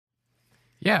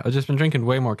Yeah, I've just been drinking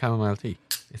way more chamomile tea.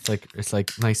 It's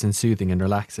like nice and soothing and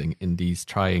relaxing in these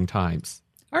trying times.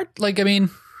 There's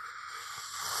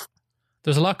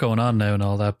a lot going on now and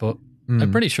all that, but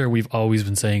I'm pretty sure we've always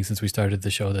been saying since we started the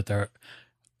show that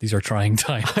these are trying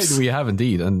times. We have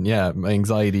indeed, and yeah, my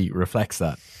anxiety reflects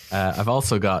that. I've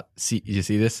also got, you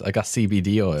see this? I got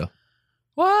CBD oil.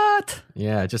 What?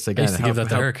 Yeah, just again, I used to give that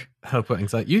to Herc. Help with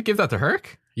anxiety. You give that to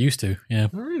Herc? Used to, yeah.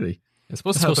 Oh, really? It's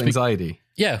supposed to help anxiety.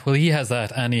 Yeah, well, he has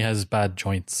that, and he has bad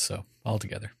joints, so all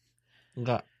together.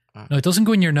 No, it doesn't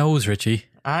go in your nose, Richie.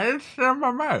 It's in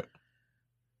my mouth.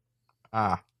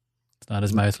 It's not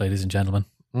his mouth, ladies and gentlemen.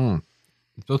 You're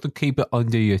supposed to keep it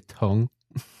under your tongue.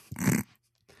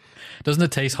 Doesn't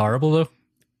it taste horrible, though?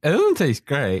 It doesn't taste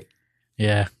great.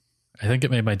 Yeah, I think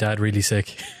it made my dad really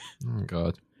sick. Oh,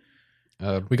 God.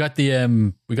 We got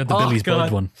the Billy's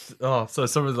Bud one. Oh, so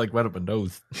someone like went up my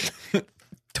nose.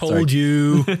 Told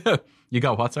you. You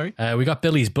got what, sorry? We got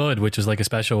Billy's Bud, which was like a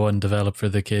special one developed for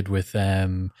the kid with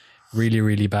really,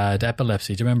 really bad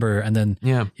epilepsy. Do you remember? And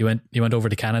then he went over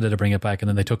to Canada to bring it back, and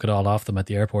then they took it all off them at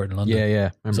the airport in London. Yeah.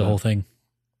 It's the whole thing.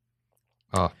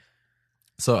 Oh.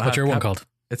 So what's your one called?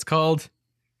 It's called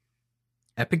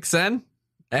Epic Zen.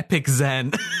 Epic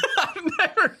Zen.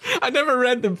 I never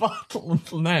read the bottle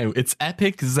until now. It's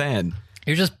Epic Zen.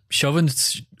 You're just shoving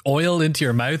oil into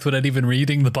your mouth without even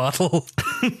reading the bottle.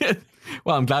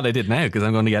 Well, I'm glad I did now because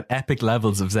I'm going to get epic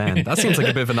levels of Zen. That seems like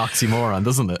a bit of an oxymoron,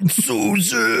 doesn't it? So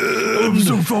Zen. I'm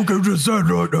so fucking just Zen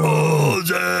right now. Oh,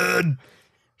 Zen.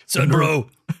 Zen bro.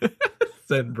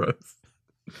 Zen bros.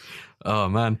 Oh,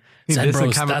 man. Zen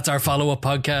bros. That's our follow-up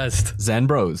podcast. Zen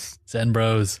bros. Zen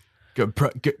bros.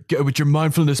 Get with your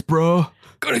mindfulness, bro.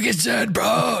 Gotta get Zen,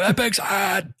 bro. Epic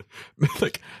Zen.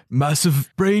 Like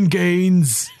massive brain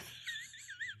gains.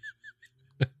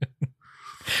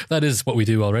 That is what we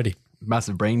do already.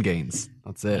 Massive brain gains.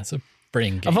 That's it. Massive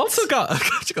brain gains. I've actually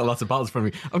got lots of bottles in front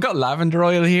of me. I've got lavender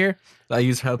oil here that I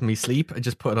use to help me sleep. I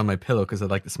just put it on my pillow because I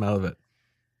like the smell of it.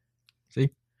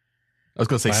 See? I was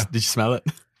going to say, Did you smell it?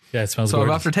 Yeah, it smells so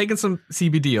gorgeous. After taking some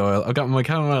CBD oil, I've got my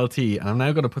chamomile tea, and I'm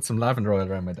now going to put some lavender oil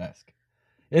around my desk.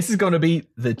 This is going to be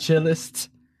the chillest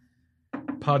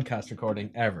podcast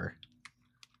recording ever.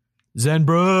 Zen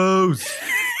bros.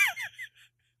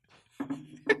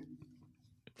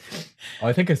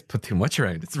 I think I put too much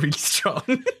around. It's really strong.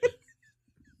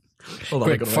 Hold on,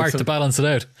 quick fart to balance it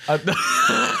out.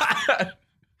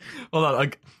 Hold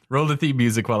on, roll the theme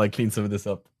music while I clean some of this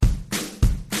up.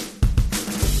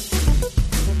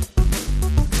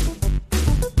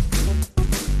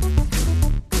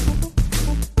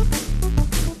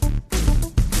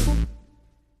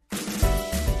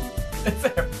 It's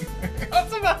everywhere.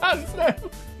 What's in the hands now?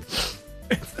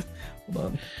 Hold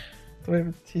on. Do I have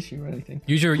a tissue or anything?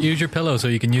 Use your pillow so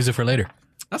you can use it for later.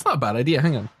 That's not a bad idea.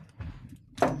 Hang on.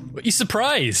 What, you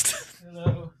surprised?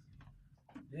 Hello.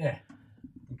 Yeah.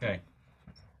 Okay.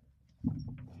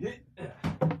 I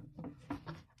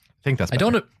think that's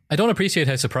better. I don't appreciate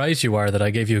how surprised you are that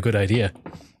I gave you a good idea.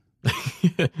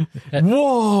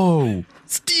 Whoa!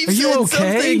 Steve, are you okay?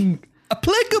 Something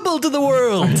applicable to the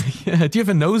world. Yeah. Do you have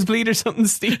a nosebleed or something,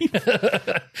 Steve?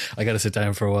 I got to sit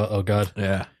down for a while. Oh God.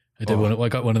 Yeah. I did I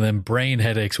got one of them brain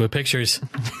headaches with pictures.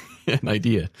 An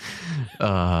idea.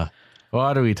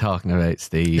 What are we talking about,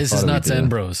 Steve? This is not Zen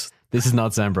Bros. This is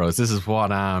not Zen Bros. This is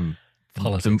what I'm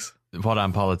politics. What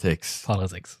I'm politics.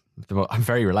 Politics. I'm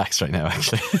very relaxed right now,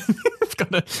 actually.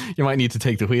 You might need to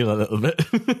take the wheel a little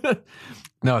bit.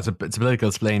 No, it's a political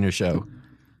explainer show.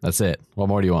 That's it. What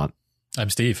more do you want? I'm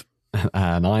Steve.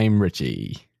 And I'm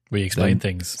Richie. We explain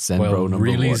things. Zen bro number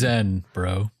really one. Zen,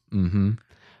 bro. Mm-hmm.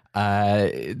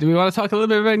 Do we want to talk a little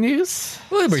bit about news?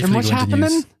 Well, is there much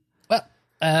happening?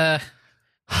 Well,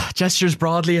 gestures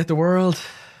broadly at the world.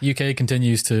 UK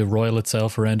continues to roil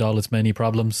itself around all its many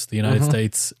problems. The United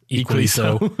States equally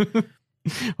so.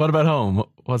 What about home?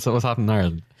 What's happening in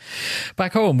Ireland?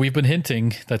 Back home, we've been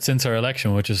hinting that since our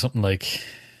election, which is something like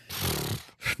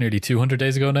nearly 200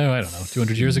 days ago now, I don't know,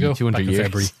 200 years ago? 200 years.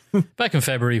 February. Back in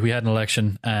February, we had an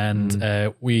election,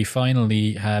 and we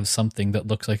finally have something that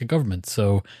looks like a government.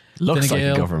 So looks Fine like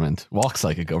Gael a government, walks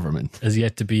like a government. Is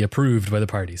yet to be approved by the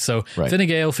parties. So right. Fine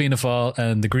Gael, Fianna Fáil,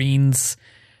 and the Greens,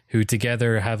 who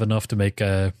together have enough to make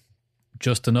a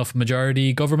just enough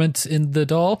majority government in the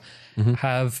Dáil,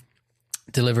 have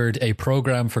delivered a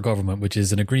programme for government, which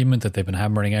is an agreement that they've been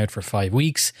hammering out for 5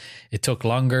 weeks. It took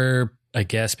longer, I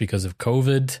guess, because of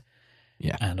COVID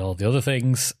and all the other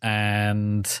things.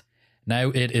 And Now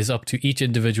it is up to each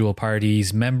individual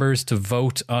party's members to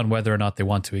vote on whether or not they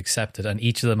want to accept it, and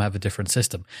each of them have a different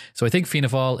system. So I think Fianna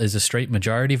Fáil is a straight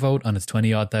majority vote on its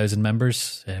 20-odd thousand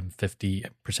members,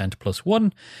 50% plus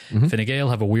one. Fine Gael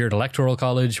have a weird electoral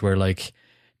college where like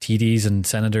TDs and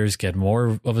senators get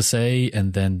more of a say,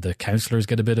 and then the councillors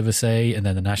get a bit of a say, and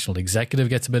then the national executive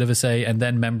gets a bit of a say, and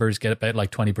then members get about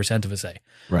like 20% of a say.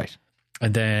 Right.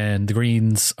 And then the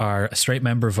Greens are a straight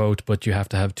member vote, but you have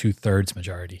to have 2/3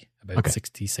 majority, about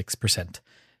 66%.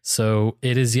 So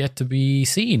it is yet to be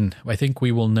seen. I think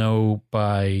we will know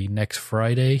by next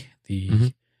Friday,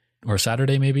 or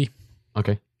Saturday maybe.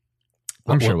 Okay.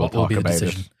 I'm sure we'll talk about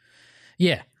it.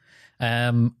 Yeah.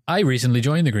 I recently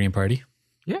joined the Green Party.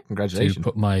 Yeah, congratulations. To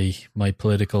put my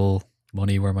political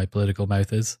money where my political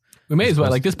mouth is. We may as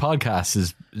well, like, this podcast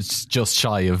is just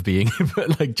shy of being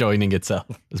like joining itself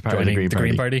as part of the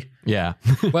Green Party. Yeah.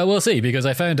 Well, we'll see, because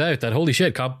I found out that holy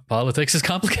shit, politics is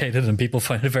complicated and people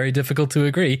find it very difficult to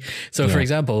agree. So, for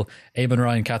example, Eamon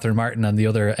Ryan, Catherine Martin, and the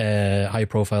other high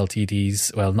profile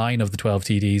TDs, well, 9 of the 12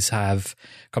 TDs have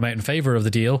come out in favour of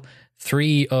the deal.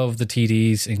 3 of the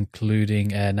TDs, including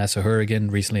Nessa Hourigan,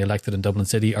 recently elected in Dublin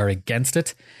City, are against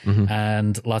it.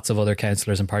 And lots of other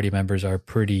councillors and party members are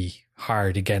pretty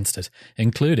hard against it,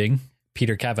 including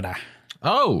Peter Kavanagh.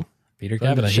 Oh, Peter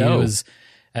Kavanagh. He was,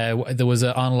 there was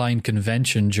an online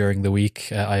convention during the week.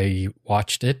 I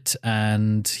watched it,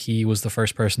 and he was the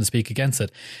first person to speak against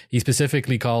it. He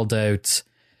specifically called out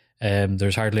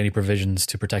there's hardly any provisions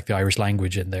to protect the Irish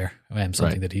language in there,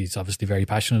 something that he's obviously very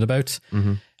passionate about.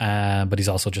 But he's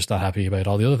also just not happy about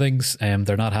all the other things.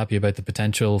 They're not happy about the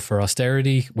potential for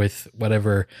austerity with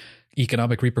whatever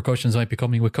economic repercussions might be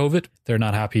coming with COVID. They're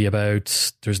not happy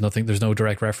about, there's no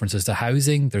direct references to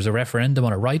housing. There's a referendum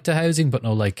on a right to housing, but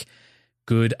no like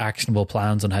good actionable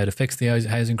plans on how to fix the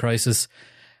housing crisis.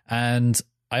 And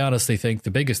I honestly think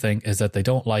the biggest thing is that they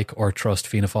don't like or trust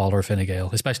Fianna Fáil or Fine Gael,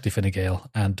 especially Fine Gael,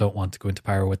 and don't want to go into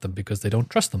power with them because they don't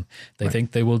trust them. They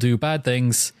think they will do bad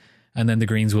things, and then the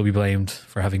Greens will be blamed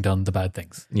for having done the bad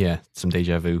things. Yeah, some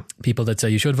deja vu. People that say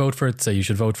you should vote for it say you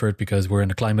should vote for it because we're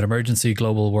in a climate emergency,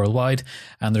 global, worldwide,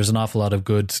 and there's an awful lot of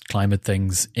good climate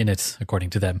things in it, according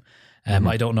to them.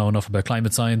 I don't know enough about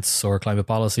climate science or climate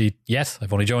policy yet.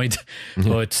 I've only joined.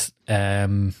 But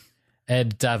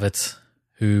Ed Davitt,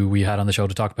 who we had on the show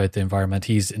to talk about the environment,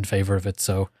 he's in favour of it.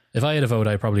 So if I had a vote,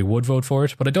 I probably would vote for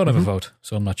it, but I don't have a vote,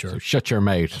 so I'm not sure. So shut your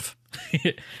mouth.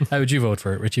 How would you vote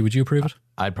for it, Richie? Would you approve it?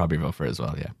 I'd probably vote for it as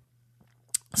well, yeah.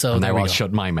 So and now I'll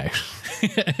shut my mouth.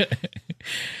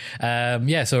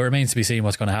 So it remains to be seen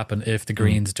what's going to happen. If the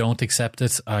Greens don't accept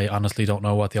it, I honestly don't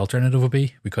know what the alternative would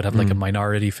be. We could have like a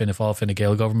minority Fianna Fáil, Fine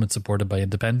Gael government supported by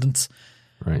independents.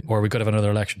 Right. Or we could have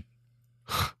another election.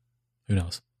 Who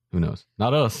knows? Who knows?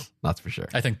 Not us, that's for sure.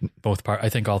 I think I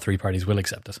think all 3 parties will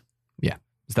accept it. Yeah.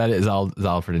 Is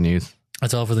all for the news?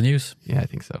 That's all for the news. Yeah, I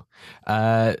think so.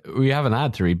 We have an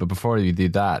ad to read, but before we do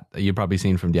that, you've probably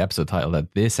seen from the episode title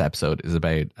that this episode is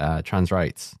about trans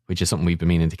rights, which is something we've been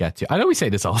meaning to get to. I know we say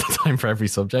this all the time for every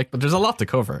subject, but there's a lot to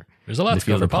cover. There's a lot to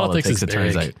cover. Politics is big.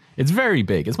 Turns out. It's very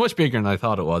big. It's much bigger than I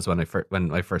thought it was when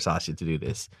I first asked you to do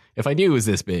this. If I knew it was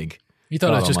this big. You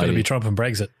thought it was just going to be Trump and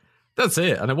Brexit. That's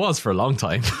it. And it was for a long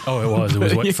time. Oh, it was. It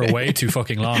was for way too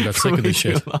fucking long. I'm sick of this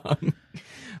shit.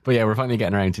 But yeah, we're finally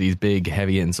getting around to these big,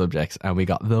 heavy-hitting subjects, and we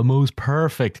got the most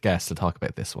perfect guest to talk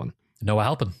about this one. Noah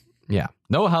Halpin. Yeah.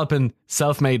 Noah Halpin,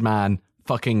 self-made man,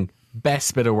 fucking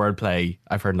best bit of wordplay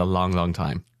I've heard in a long, long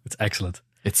time. It's excellent.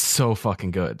 It's so fucking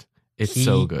good. It's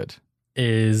so good.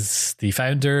 Is the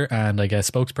founder and I guess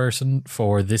spokesperson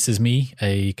for This Is Me,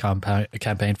 a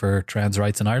campaign for trans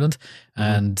rights in Ireland.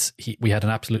 And we had an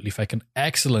absolutely fucking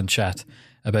excellent chat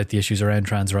about the issues around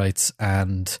trans rights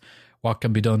and what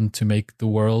can be done to make the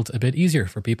world a bit easier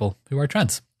for people who are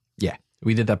trans. Yeah,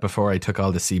 we did that before I took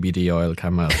all the CBD oil,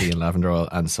 chamomile tea and lavender oil,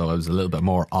 and so I was a little bit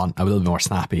more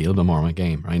snappy, a little bit more on my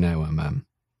game. Right now I'm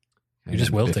you're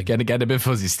just wilting. Get a bit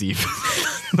fuzzy, Steve.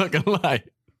 Not gonna lie.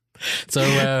 So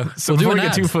we'll before we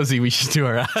get too fuzzy, we should do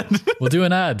our ad. We'll do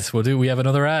an ad. We have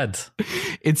another ad.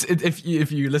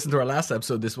 If you listen to our last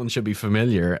episode, this one should be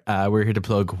familiar. We're here to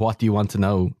plug What Do You Want to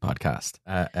Know podcast,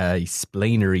 a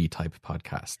splainery type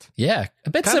podcast. Yeah, a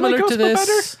bit similar to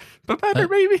this, but better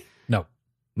maybe. No,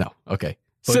 okay,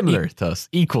 but similar to us,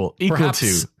 equal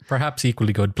perhaps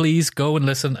equally good. Please go and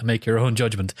listen and make your own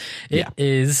judgment.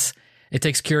 It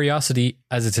takes curiosity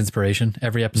as its inspiration.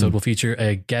 Every episode will feature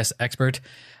a guest expert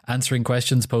answering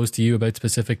questions posed by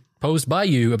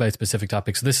you about specific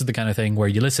topics. So this is the kind of thing where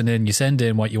you listen in, you send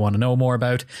in what you want to know more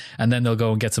about, and then they'll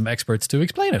go and get some experts to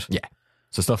explain it. Yeah.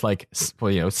 So stuff like,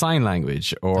 sign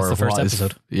language, or that's the first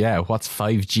episode. What's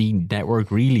 5G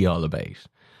network really all about?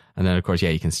 And then, of course,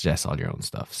 you can suggest all your own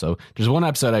stuff. So there's one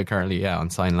episode out currently, on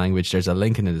sign language. There's a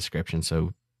link in the description,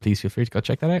 so please feel free to go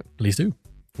check that out. Please do.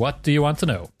 What do you want to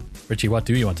know? Richie, what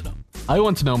do you want to know? I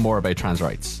want to know more about trans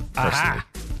rights, personally.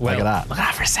 Well, Look at that. Look at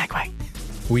that for a segue.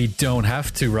 We don't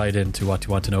have to write into What Do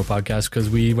You Want to Know podcast because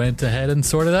we went ahead and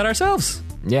sorted that ourselves.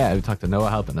 Yeah, we talked to Noah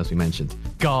Halpin, as we mentioned.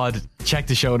 God, check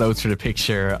the show notes for the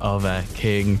picture of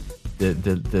King,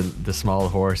 the small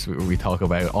horse we talk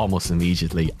about almost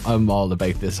immediately. I'm all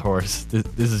about this horse.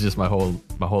 This is just my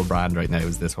whole brand right now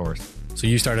is this horse. So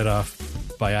you started off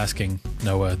by asking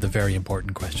Noah the very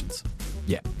important questions.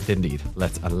 Yeah, indeed.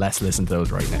 Let's listen to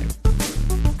those right now.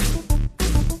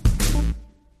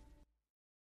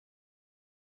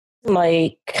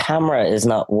 My camera is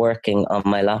not working on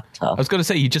my laptop. I was going to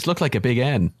say, you just look like a big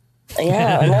N.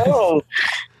 Yeah, I know.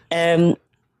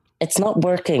 It's not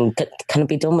working. Can it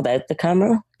be done without the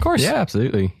camera? Of course. Yeah,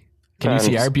 absolutely. Can you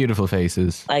see our beautiful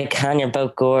faces? I can. You're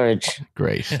both gorge.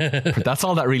 Great. That's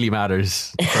all that really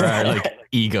matters for our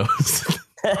egos.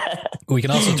 We can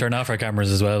also turn off our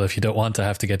cameras as well if you don't want to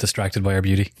have to get distracted by our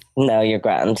beauty. No, you're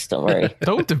grand. Don't worry.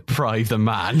 Don't deprive the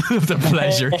man of the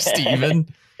pleasure,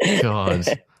 Stephen. God,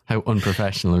 how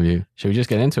unprofessional of you. Should we just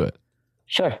get into it?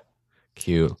 Sure.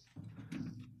 Cool.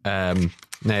 Now,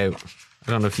 I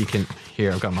don't know if you can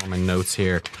hear, I've got all my notes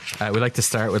here. We like to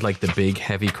start with the big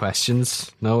heavy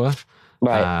questions, Noah.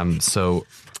 Right. So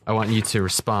I want you to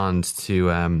respond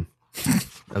to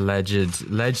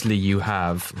allegedly you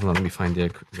have, hold on, let me find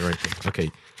the right thing.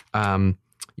 Okay.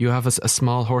 You have a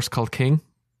small horse called King?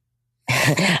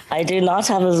 I do not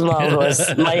have a small horse.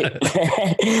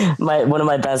 One of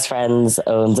my best friends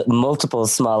owns multiple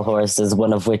small horses,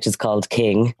 one of which is called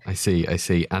King. I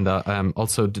see. And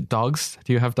also dogs.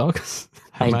 Do you have dogs?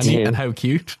 How I many do. and how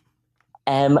cute?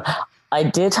 I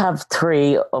did have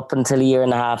 3 up until a year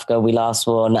and a half ago. We lost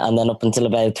one, and then up until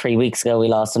about 3 weeks ago, we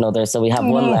lost another. So we have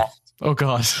one left. Oh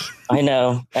God! I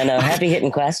know. Heavy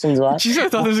hitting questions. What? Jeez, I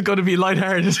thought this was going to be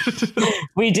lighthearted.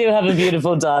 We do have a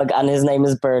beautiful dog, and his name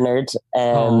is Bernard.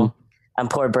 And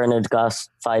poor Bernard got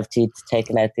 5 teeth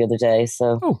taken out the other day.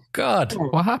 So, oh God,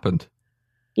 what happened?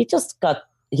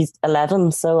 He's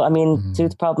 11, so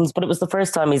tooth problems. But it was the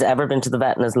first time he's ever been to the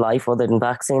vet in his life, other than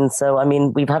vaccines. So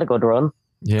we've had a good run.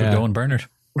 Yeah, good going, Bernard.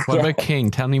 What about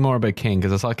King? Tell me more about King,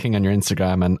 because I saw King on your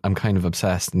Instagram, and I'm kind of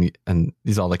obsessed, and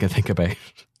he's all I can think about.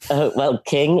 Well,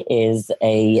 King is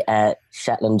a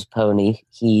Shetland pony.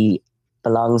 He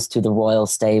belongs to the Royal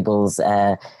Stables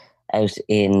out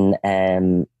in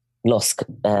Lusk.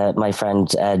 My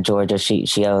friend Georgia,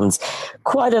 she owns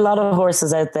quite a lot of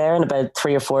horses out there, and about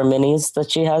 3 or 4 minis that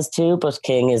she has too. But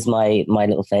King is my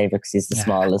little favorite because he's the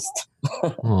smallest.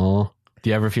 Oh, do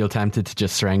you ever feel tempted to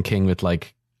just surround King with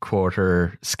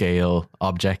quarter scale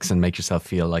objects and make yourself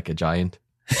feel like a giant?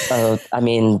 Oh,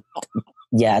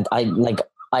 yeah,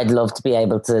 I'd love to be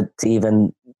able to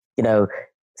even,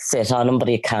 sit on him, but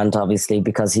he can't, obviously,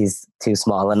 because he's too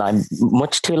small and I'm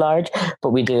much too large.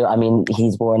 But we do,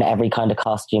 he's worn every kind of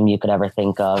costume you could ever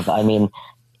think of.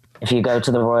 If you go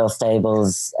to the Royal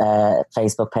Stables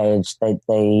Facebook page,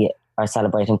 they are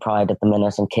celebrating Pride at the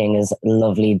minute, and King is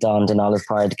lovely donned in all his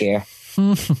Pride gear.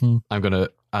 I'm going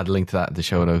to add a link to that in the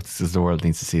show notes because the world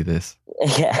needs to see this.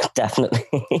 Yeah, definitely.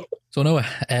 So Noah,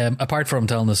 apart from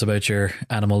telling us about your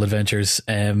animal adventures,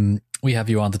 we have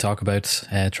you on to talk about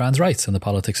trans rights and the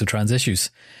politics of trans issues.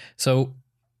 So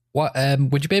what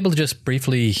would you be able to just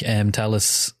briefly tell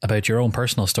us about your own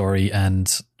personal story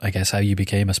and I guess how you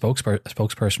became a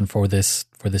spokesperson for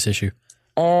this issue?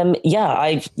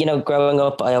 Yeah, growing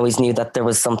up, I always knew that there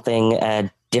was something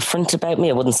different about me.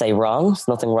 I wouldn't say wrong. There's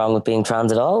nothing wrong with being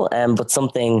trans at all, but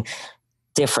something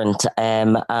different.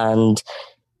 And,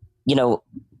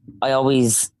 I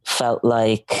always felt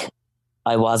like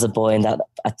I was a boy and that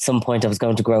at some point I was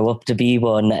going to grow up to be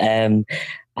one. And,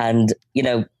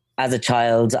 as a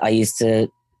child, I used to,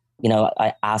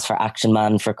 I asked for Action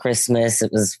Man for Christmas.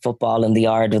 It was football in the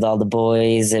yard with all the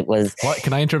boys. It was... What?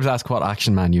 Can I interrupt to ask what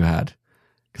Action Man you had?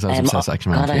 Because I was obsessed with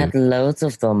Action Man too. I had loads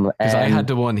of them. Because I had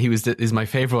the one, is my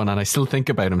favourite one, and I still think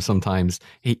about him sometimes.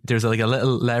 There's a little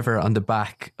lever on the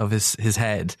back of his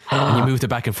head, and you moved it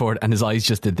back and forth, and his eyes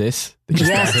just did this. They just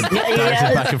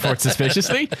darted back and forth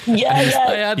suspiciously. Yeah.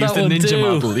 I had he was that the one ninja too.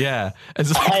 model, yeah. It's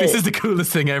this is the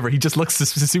coolest thing ever. He just looks,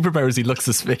 his superpowers, he looks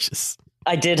suspicious.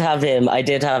 I did have him. I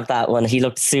did have that one. He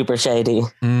looked super shady.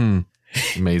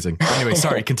 Amazing. Anyway,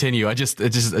 sorry, continue. I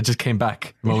just came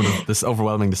back, a moment of this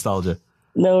overwhelming nostalgia.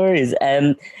 No worries.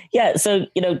 Yeah, so,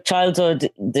 childhood,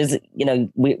 there's,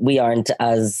 we aren't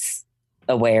as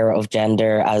aware of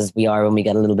gender as we are when we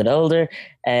get a little bit older.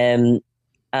 And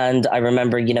I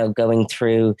remember, starting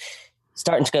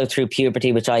to go through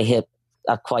puberty, which I hit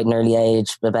at quite an early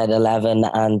age, about 11,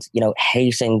 and, you know,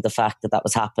 hating the fact that that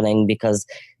was happening because,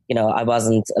 you know, I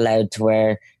wasn't allowed to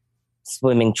wear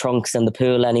swimming trunks in the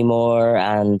pool anymore.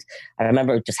 And I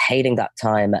remember just hating that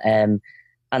time.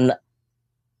 And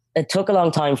it took a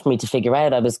long time for me to figure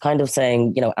out. I was kind of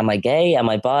saying, you know, am I gay? Am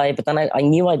I bi? But then I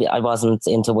knew I wasn't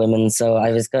into women. So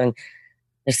I was going,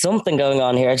 there's something going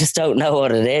on here. I just don't know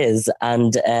what it is.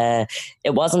 And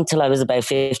it wasn't until I was about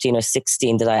 15 or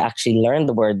 16 that I actually learned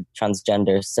the word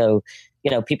transgender. So, you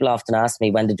know, people often ask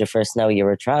me, when did you first know you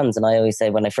were trans? And I always say,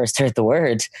 when I first heard the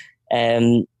word.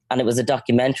 And it was a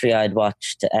documentary I'd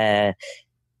watched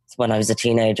when I was a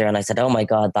teenager. And I said, oh my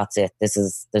God, that's it.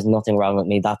 There's nothing wrong with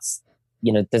me. That's,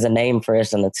 you know, there's a name for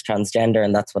it, and it's transgender,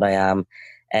 and that's what I am.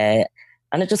 And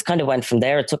it just kind of went from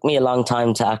there. It took me a long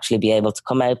time to actually be able to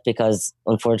come out because,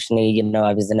 unfortunately, you know,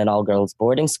 I was in an all-girls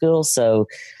boarding school. So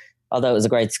although it was a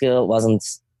great school, it wasn't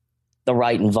the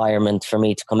right environment for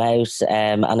me to come out.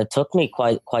 And it took me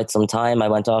quite some time. I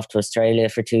went off to Australia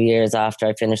for 2 years after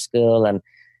I finished school and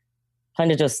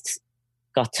kind of just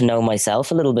got to know myself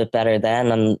a little bit better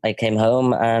then. And I came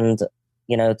home and,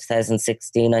 you know,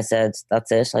 2016, I said,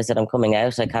 that's it. I said, I'm coming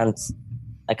out. I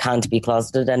can't be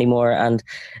closeted anymore. And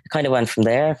it kind of went from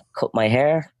there. Cut my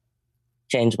hair,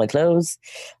 changed my clothes,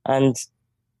 and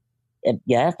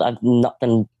I've not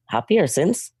been happier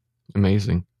since.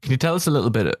 Amazing. Can you tell us a little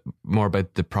bit more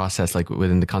about the process, like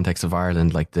within the context of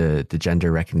Ireland, like the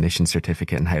gender recognition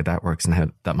certificate and how that works and how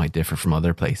that might differ from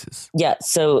other places? Yeah,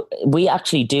 so we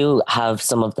actually do have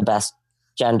some of the best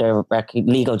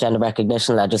legal gender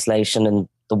recognition legislation in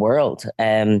the world.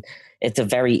 It's a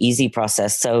very easy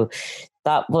process. So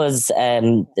that was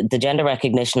the Gender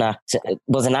Recognition Act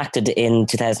was enacted in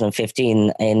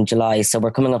 2015 in July. So we're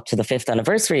coming up to the 5th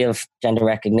anniversary of gender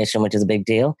recognition, which is a big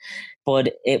deal.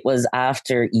 But it was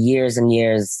after years and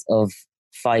years of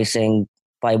fighting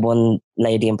by one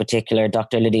lady in particular,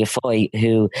 Dr. Lydia Foy,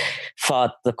 who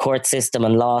fought the court system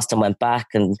and lost and went back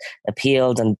and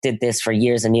appealed and did this for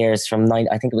years and years. I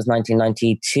think it was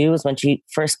 1992 was when she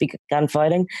first began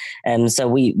fighting. And so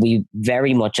we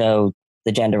very much owe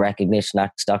the Gender Recognition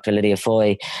Act to Dr. Lydia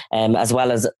Foy, as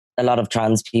well as a lot of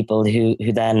trans people who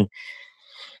then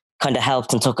kind of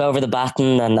helped and took over the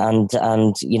baton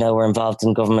and you know, were involved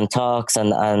in government talks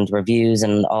and reviews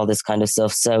and all this kind of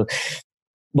stuff. So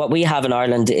what we have in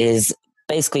Ireland is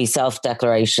basically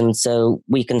self-declaration. So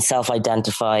we can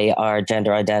self-identify our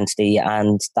gender identity,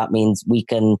 and that means we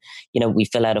can, you know, we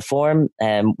fill out a form,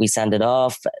 we send it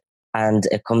off, and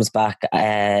it comes back,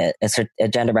 a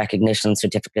gender recognition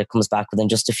certificate comes back within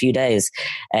just a few days,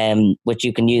 which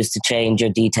you can use to change your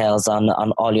details on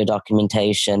all your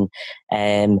documentation,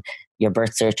 your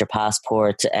birth cert, your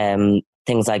passport,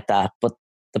 things like that. But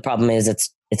the problem is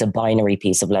it's a binary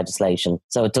piece of legislation.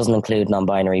 So it doesn't include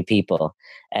non-binary people.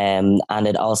 And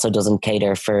it also doesn't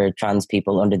cater for trans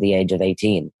people under the age of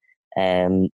 18.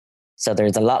 So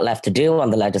there's a lot left to do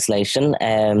on the legislation.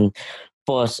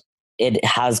 But it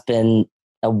has been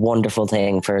a wonderful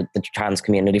thing for the trans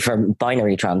community, for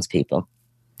binary trans people.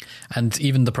 And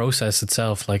even the process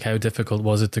itself, like how difficult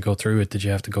was it to go through it? Did you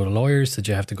have to go to lawyers? Did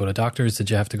you have to go to doctors? Did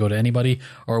you have to go to anybody?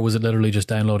 Or was it literally just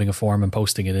downloading a form and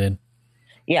posting it in?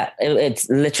 Yeah, it's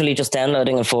literally just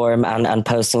downloading a form and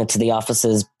posting it to the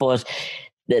offices. But,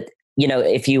 you know,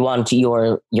 if you want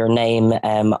your name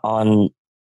on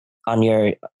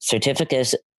your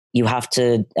certificate, you have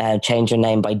to change your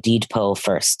name by deed poll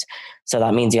first. So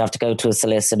that means you have to go to a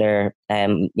solicitor,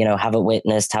 you know, have it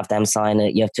witnessed, have them sign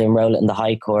it. You have to enroll it in the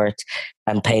High Court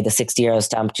and pay the €60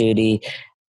 stamp duty.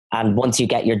 And once you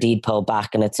get your deed poll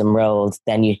back and it's enrolled,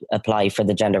 then you apply for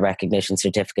the gender recognition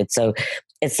certificate. So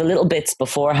it's the little bits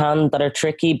beforehand that are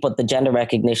tricky, but the gender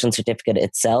recognition certificate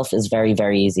itself is very,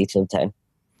 very easy to obtain.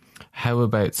 How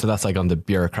about, so that's like on the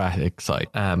bureaucratic side.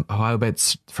 How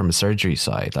about from a surgery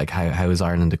side? Like how is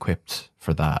Ireland equipped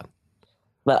for that?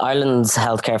 Well, Ireland's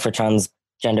healthcare for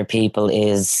transgender people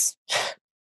is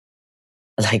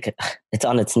like, it's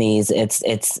on its knees.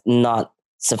 It's not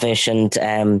sufficient.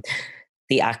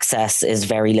 The access is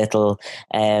very little.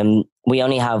 We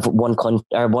only have one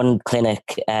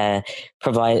clinic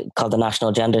called the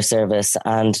National Gender Service,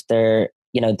 and there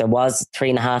was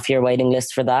 3.5 year waiting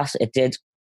list for that. It did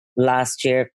last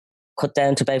year cut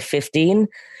down to about 15,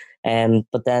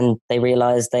 but then they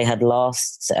realised they had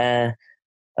lost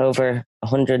over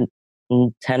 110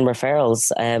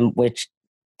 referrals, which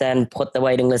then put the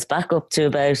waiting list back up to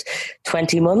about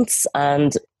 20 months.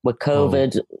 And with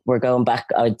COVID, we're going back,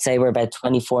 I'd say we're about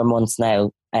 24 months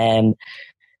now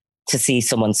to see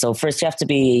someone. So first you have to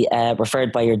be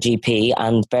referred by your GP,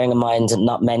 and bearing in mind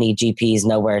not many GPs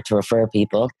know where to refer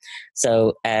people.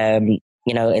 So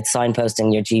it's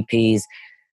signposting your GPs.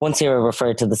 Once you're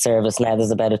referred to the service, now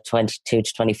there's about a 22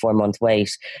 to 24 month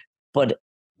wait. But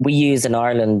we use in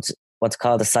Ireland what's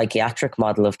called a psychiatric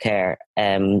model of care,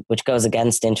 which goes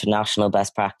against international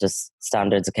best practice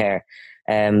standards of care.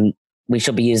 We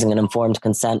should be using an informed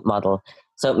consent model.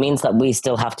 So it means that we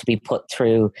still have to be put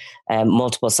through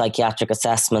multiple psychiatric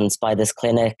assessments by this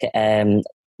clinic, and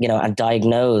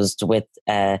diagnosed with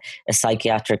a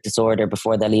psychiatric disorder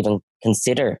before they'll even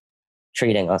consider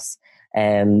treating us.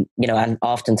 And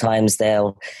oftentimes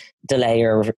they'll delay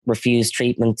or refuse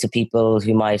treatment to people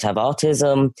who might have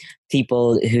autism,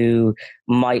 people who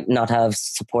might not have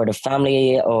supportive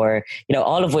family, or,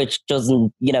 all of which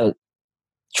doesn't,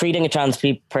 treating a trans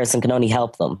person can only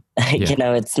help them.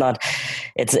 Yeah.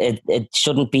 It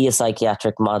shouldn't be a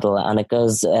psychiatric model. And it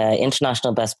goes,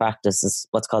 international best practice is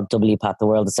what's called WPATH, the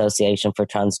World Association for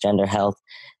Transgender Health.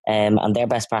 And their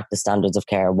best practice standards of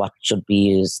care, what should be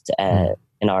used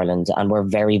in Ireland. And we're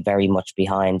very, very much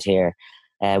behind here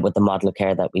with the model of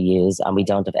care that we use. And we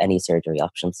don't have any surgery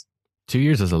options. 2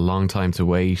 years is a long time to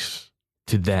wait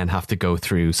to then have to go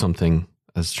through something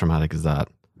as traumatic as that.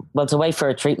 Well, to wait for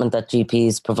a treatment that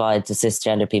GPs provide to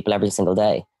cisgender people every single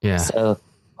day. Yeah. So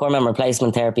hormone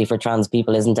replacement therapy for trans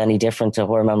people isn't any different to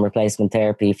hormone replacement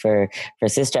therapy for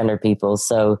cisgender people.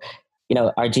 So,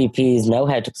 our GPs know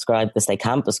how to prescribe this. They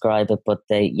can prescribe it, but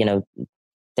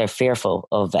they're fearful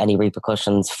of any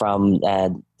repercussions from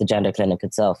the gender clinic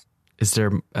itself. Is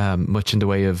there much in the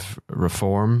way of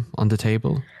reform on the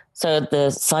table? So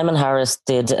the Simon Harris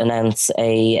did announce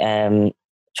a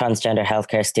transgender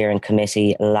healthcare steering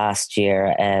committee last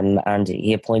year, and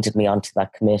he appointed me onto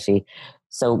that committee.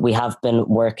 So we have been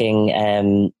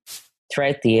working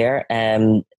throughout the year.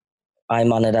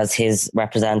 I'm on it as his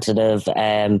representative.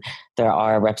 There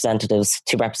are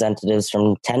two representatives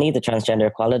from TENI, the Transgender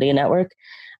Equality Network,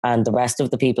 and the rest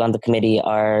of the people on the committee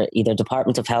are either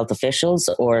Department of Health officials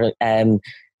or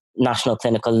national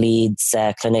clinical leads,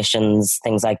 clinicians,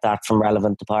 things like that from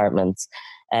relevant departments.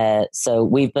 So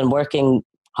we've been working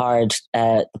hard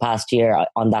the past year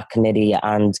on that committee,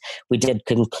 and we did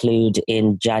conclude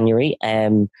in January.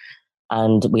 And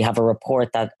we have a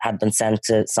report that had been sent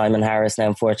to Simon Harris. Now,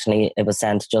 unfortunately, it was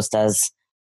sent just as,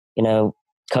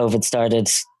 COVID started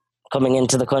coming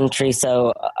into the country.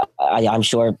 So I'm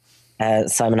sure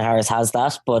Simon Harris has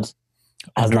that, but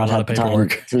has not had the time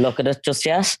to look at it just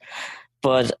yet.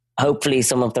 But hopefully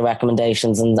some of the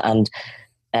recommendations and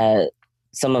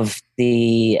some of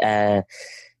the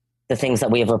things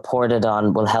that we have reported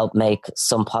on will help make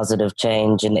some positive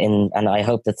change and I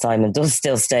hope that Simon does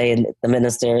still stay in the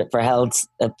Minister for Health's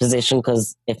position,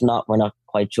 because if not, we're not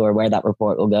quite sure where that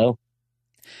report will go.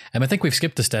 I think we've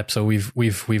skipped a step, so we've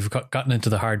gotten into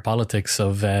the hard politics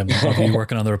of you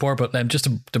working on the report. But just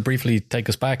to briefly take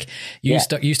us back, you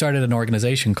started an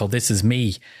organisation called This Is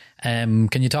Me. Can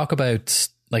you talk about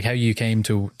like how you came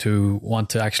to want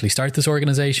to actually start this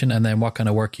organisation, and then what kind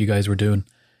of work you guys were doing?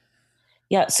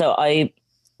 Yeah, so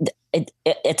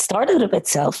it started a bit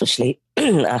selfishly,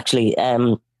 actually.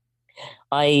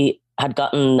 I had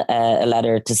gotten a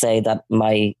letter to say that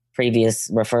my previous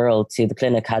referral to the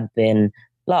clinic had been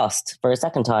lost for a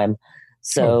second time.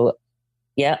 So,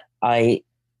 I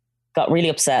got really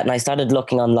upset and I started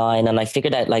looking online, and I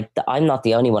figured out I'm not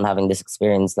the only one having this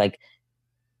experience.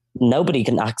 Nobody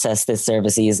can access this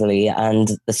service easily, and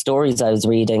the stories I was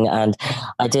reading, and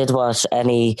I did what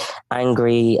any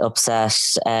angry,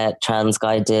 upset trans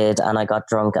guy did, and I got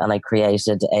drunk and I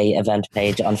created a event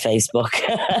page on Facebook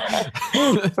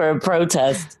for a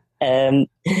protest. And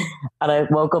I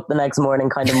woke up the next morning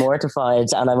kind of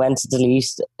mortified, and I went to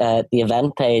delete the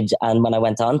event page, and when I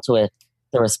went onto it,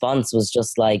 the response was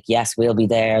just like, yes, we'll be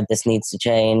there, this needs to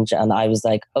change. And I was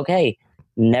like, okay,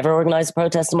 never organized a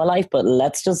protest in my life, but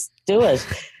let's just do it.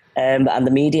 And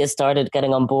the media started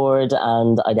getting on board,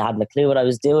 and I hadn't a clue what I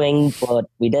was doing, but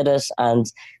we did it, and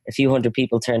a few hundred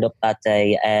people turned up that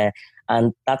day.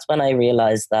 And that's when I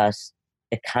realized that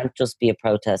it can't just be a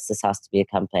protest. This has to be a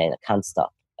campaign. It can't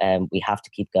stop. We have to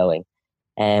keep going.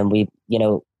 And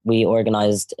we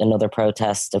organized another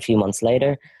protest a few months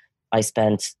later. I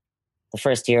spent the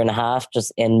first year and a half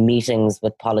just in meetings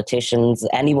with politicians,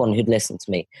 anyone who'd listen to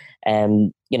me.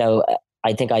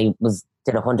 I think I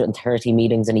did 130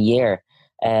 meetings in a year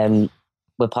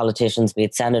with politicians, be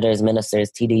it senators, ministers,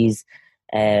 TDs,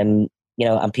 and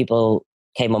people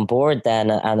came on board then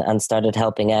and started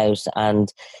helping out.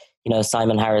 And,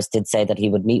 Simon Harris did say that he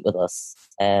would meet with us.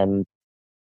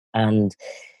 And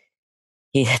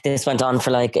this went on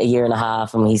for like a year and a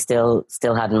half, and he still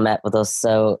hadn't met with us.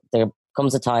 So there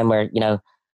comes a time where,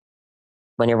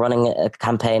 when you're running a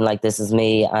campaign like This Is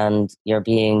Me, and you're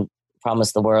being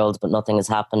promised the world, but nothing is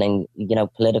happening. You know,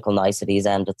 political niceties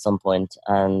end at some point,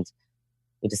 and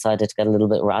we decided to get a little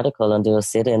bit radical and do a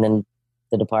sit-in in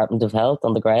the Department of Health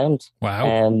on the ground.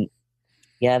 Wow.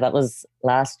 Yeah, that was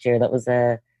last year. That was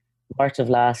March of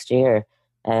last year.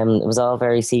 It was all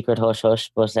very secret, hush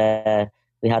hush, but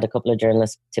we had a couple of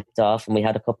journalists tipped off, and we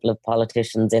had a couple of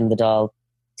politicians in the Dáil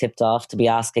tipped off to be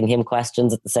asking him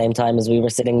questions at the same time as we were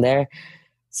sitting there.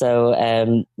 So,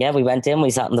 we went in, we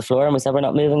sat on the floor, and we said, we're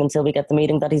not moving until we get the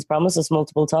meeting that he's promised us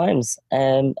multiple times.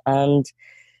 And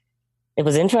it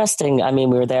was interesting. I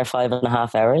mean, we were there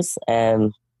 5.5 hours.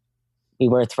 We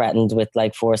were threatened with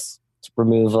like forced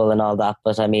removal and all that.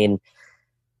 But I mean,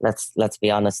 let's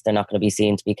be honest, they're not going to be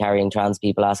seen to be carrying trans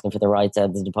people asking for the rights out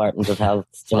of the Department of Health.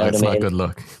 Do you know what I mean? It's not a good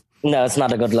look. No, it's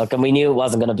not a good look. And we knew it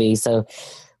wasn't going to be. So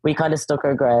we kind of stuck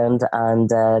our ground, and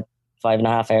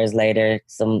 5.5 hours later,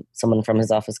 someone from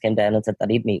his office came down and said that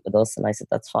he'd meet with us. And I said,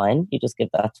 that's fine. You just give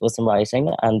that to us in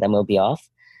writing and then we'll be off.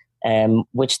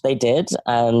 Which they did.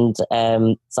 And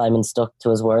Simon stuck to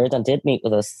his word and did meet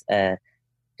with us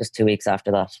just 2 weeks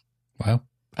after that. Wow.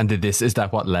 And is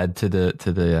that what led to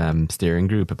the steering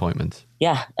group appointment?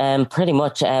 Yeah, pretty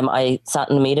much. I sat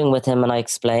in a meeting with him and I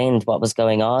explained what was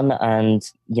going on. And,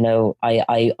 you know,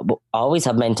 I always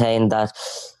have maintained that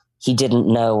he didn't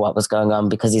know what was going on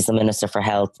because he's the Minister for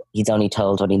Health. He's only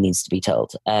told what he needs to be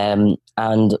told. And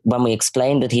when we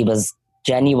explained it, he was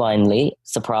genuinely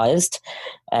surprised.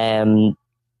 And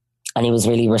he was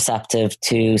really receptive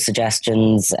to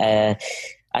suggestions. And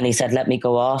he said, let me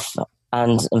go off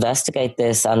and investigate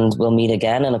this, and we'll meet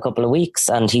again in a couple of weeks.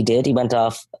 And he did. He went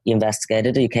off, he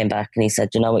investigated, he came back and he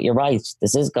said, you know what, you're right.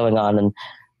 This is going on and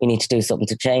we need to do something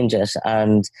to change it.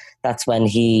 And that's when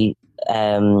he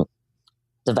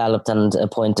developed and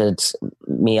appointed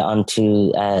me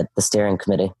onto the steering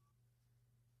committee.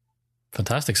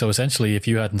 Fantastic. So essentially, if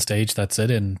you hadn't staged that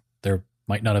sit-in, there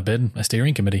might not have been a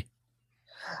steering committee.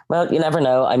 Well, you never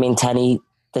know. I mean, TENI,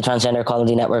 the Transgender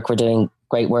Equality Network, were doing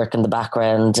great work in the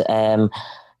background.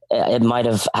 It might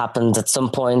have happened at some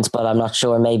point, but I'm not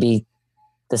sure. Maybe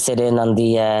the sit-in and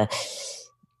the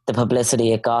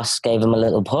publicity it got gave him a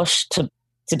little push to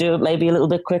do it maybe a little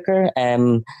bit quicker.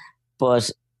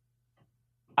 But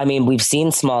I mean, we've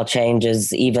seen small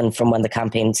changes even from when the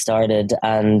campaign started,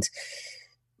 and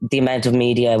the amount of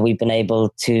media we've been able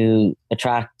to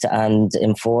attract and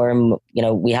inform. You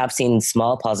know, we have seen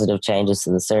small positive changes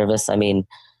to the service. I mean,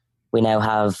 we now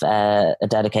have a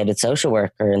dedicated social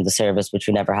worker in the service, which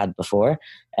we never had before.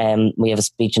 We have a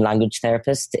speech and language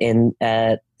therapist in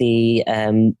the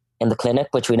clinic,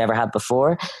 which we never had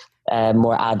before.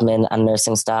 More admin and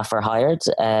nursing staff are hired.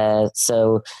 And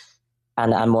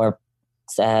more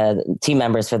team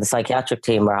members for the psychiatric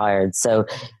team are hired. So,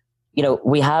 you know,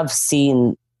 we have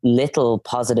seen little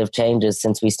positive changes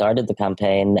since we started the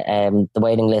campaign. The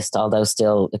waiting list, although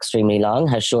still extremely long,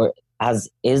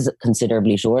 is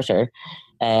considerably shorter.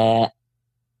 But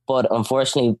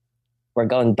unfortunately, we're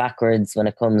going backwards when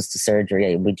it comes to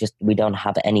surgery. We don't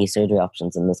have any surgery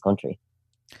options in this country.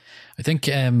 I think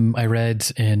I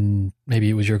read in, maybe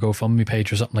it was your GoFundMe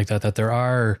page or something like that, that there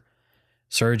are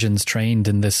surgeons trained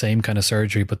in this same kind of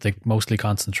surgery, but they mostly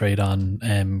concentrate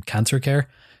on cancer care,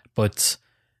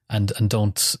 and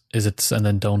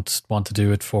don't want to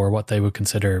do it for what they would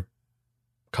consider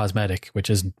cosmetic, which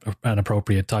isn't an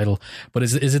appropriate title. But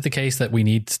is it the case that we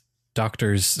need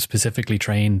doctors specifically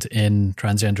trained in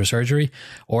transgender surgery,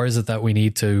 or is it that we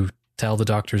need to tell the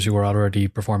doctors who are already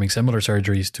performing similar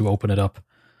surgeries to open it up?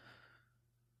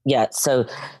 Yeah, so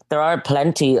there are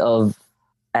plenty of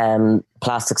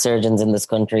plastic surgeons in this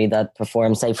country that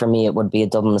perform, say for me, it would be a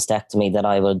double mastectomy that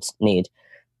I would need,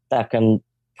 that can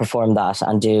perform that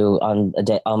and do on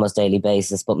almost daily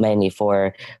basis, but mainly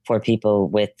for people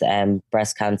with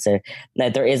breast cancer. Now,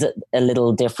 there is a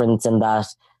little difference in that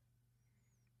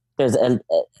there's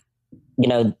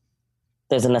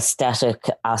there's an aesthetic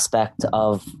aspect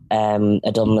of a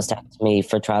double mastectomy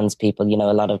for trans people. You know,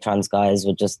 a lot of trans guys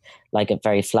would just like it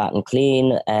very flat and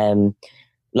clean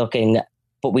looking,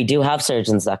 but we do have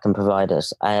surgeons that can provide it,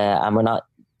 and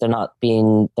they're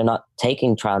not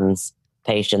taking trans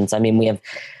patients. I mean, we have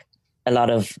a lot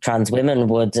of trans women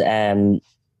would, have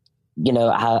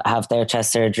their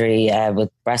chest surgery with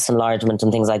breast enlargement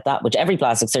and things like that, which every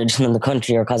plastic surgeon in the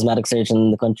country or cosmetic surgeon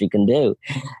in the country can do.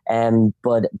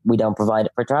 But we don't provide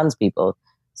it for trans people.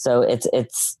 So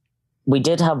we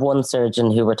did have one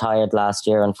surgeon who retired last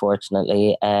year,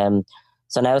 unfortunately.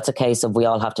 So now it's a case of we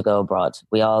all have to go abroad.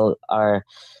 We all are,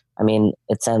 I mean,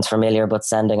 it sounds familiar, but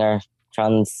sending our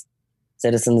trans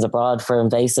citizens abroad for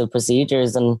invasive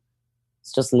procedures, and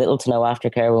it's just little to no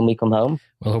aftercare when we come home.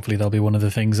 Well, hopefully that'll be one of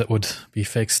the things that would be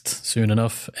fixed soon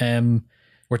enough.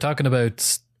 We're talking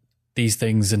about these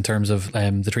things in terms of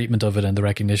the treatment of it and the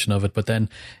recognition of it, but then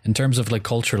in terms of like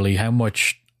culturally, how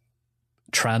much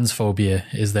transphobia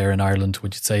is there in Ireland?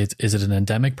 Would you say is it an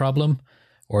endemic problem,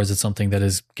 or is it something that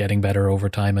is getting better over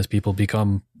time as people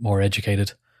become more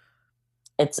educated?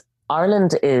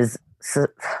 Ireland is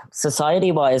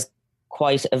society-wise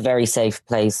quite a very safe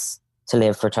place to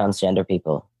live for transgender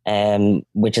people,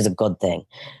 which is a good thing.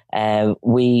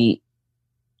 We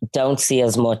don't see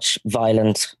as much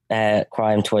violent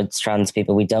crime towards trans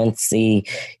people. We don't see,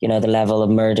 the level of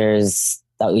murders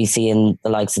that we see in the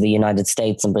likes of the United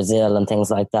States and Brazil and things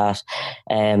like that.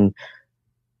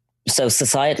 So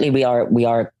societally, we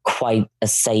are quite a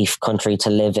safe country to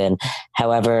live in.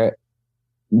 However,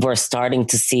 we're starting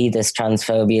to see this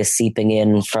transphobia seeping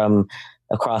in from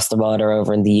across the water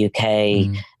over in the UK.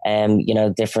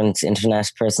 Different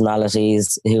internet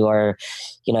personalities who are,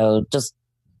 just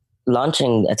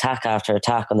launching attack after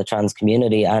attack on the trans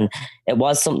community. And it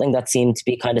was something that seemed to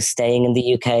be kind of staying in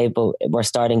the UK, but we're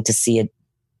starting to see it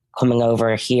coming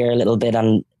over here a little bit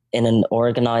and in an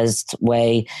organized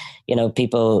way.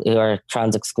 People who are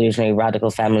trans exclusionary radical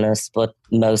feminists, but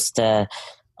most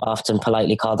often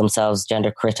politely call themselves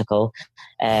gender critical.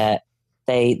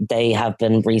 They have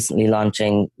been recently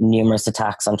launching numerous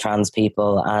attacks on trans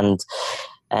people and,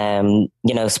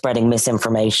 spreading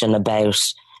misinformation about,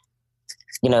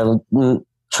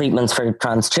 treatments for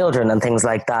trans children and things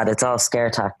like that. It's all scare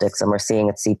tactics, and we're seeing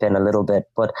it seep in a little bit.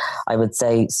 But I would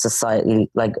say society,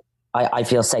 like I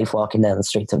feel safe walking down the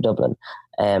streets of Dublin,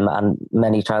 and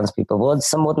many trans people would,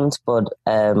 some wouldn't, but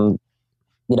in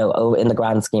the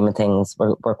grand scheme of things,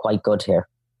 we're quite good here.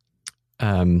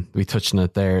 We touched on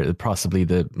it there. Possibly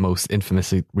the most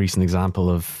infamous recent example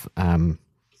of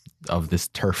this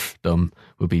turfdom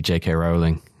would be J.K.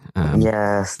 Rowling.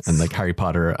 Yes, and like Harry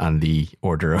Potter and the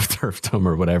Order of Turfdom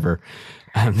or whatever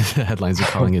the headlines are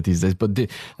calling it these days. But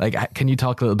can you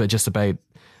talk a little bit just about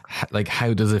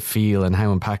how does it feel and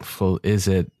how impactful is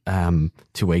it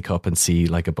to wake up and see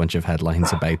like a bunch of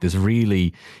headlines about this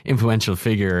really influential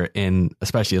figure in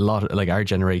especially a lot of like our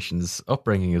generation's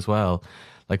upbringing as well,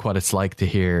 like what it's like to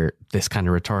hear this kind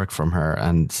of rhetoric from her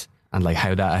and like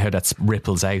how that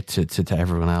ripples out to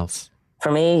everyone else.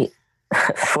 For me,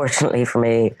 fortunately for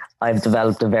me, I've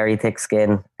developed a very thick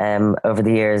skin over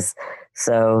the years.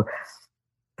 So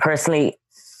personally,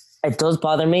 it does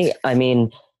bother me. I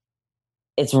mean,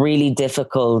 it's really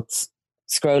difficult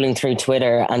scrolling through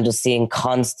Twitter and just seeing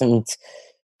constant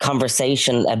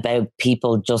conversation about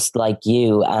people just like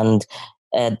you and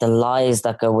the lies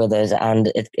that go with it.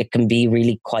 And it can be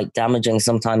really quite damaging.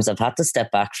 Sometimes I've had to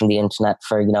step back from the internet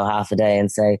for, half a day and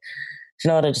say,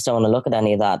 what, I just don't want to look at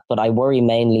any of that. But I worry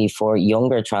mainly for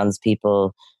younger trans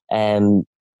people, who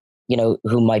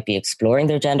might be exploring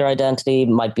their gender identity,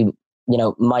 might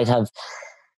have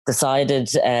decided,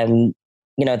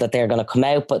 that they're going to come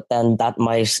out, but then that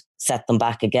might set them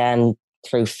back again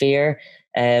through fear.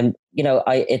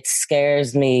 It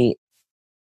scares me.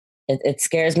 It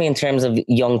scares me in terms of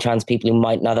young trans people who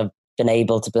might not have been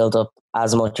able to build up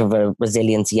as much of a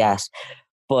resilience yet.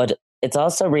 But it's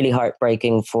also really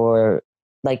heartbreaking for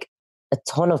like a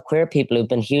ton of queer people who've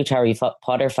been huge Harry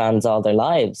Potter fans all their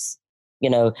lives.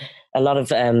 A lot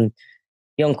of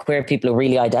young queer people who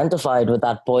really identified with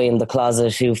that boy in the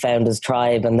closet who found his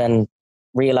tribe and then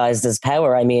realized his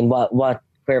power. I mean, what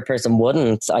queer person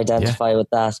wouldn't identify with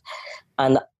that?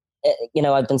 And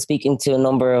I've been speaking to a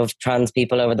number of trans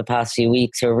people over the past few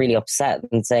weeks who are really upset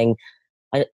and saying,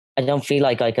 I don't feel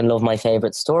like I can love my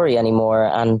favorite story anymore.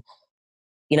 And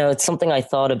it's something I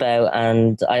thought about,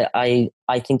 and I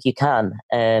think you can.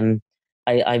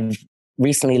 I've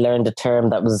recently learned a term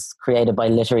that was created by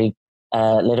literary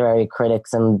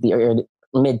critics in the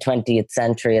mid-20th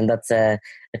century, and that's a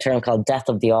term called death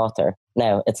of the author.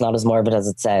 Now, it's not as morbid as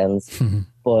it sounds,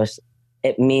 but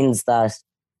it means that,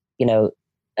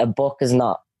 a book is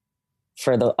not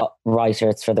for the writer,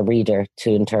 it's for the reader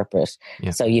to interpret.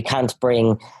 Yeah. So you can't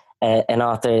bring an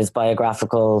author's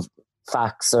biographical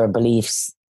facts or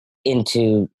beliefs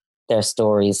into their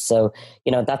stories. So,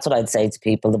 that's what I'd say to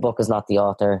people. The book is not the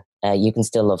author. You can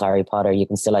still love Harry Potter. You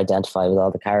can still identify with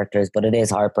all the characters, but it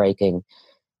is heartbreaking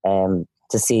to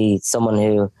see someone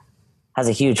who has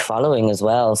a huge following as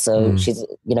well. So she's,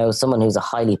 someone who's a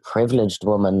highly privileged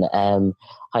woman,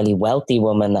 highly wealthy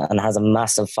woman, and has a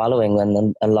massive following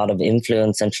and a lot of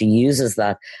influence. And she uses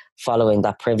that following,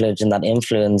 that privilege and that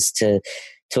influence to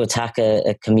attack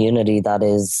a community that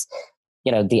is,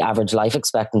 the average life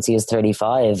expectancy is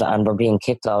 35, and we're being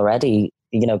kicked already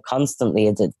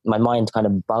constantly, my mind kind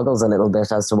of boggles a little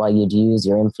bit as to why you'd use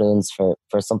your influence for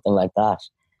something like that.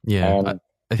 Yeah,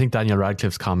 I think Daniel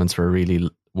Radcliffe's comments were a really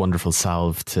wonderful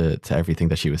salve to everything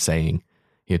that she was saying.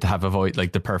 You had to have a voice,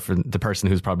 like the person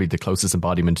who's probably the closest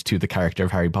embodiment to the character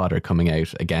of Harry Potter coming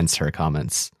out against her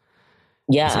comments.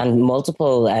 Yeah, and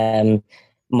multiple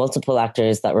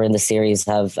actors that were in the series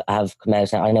have come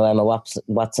out. I know Emma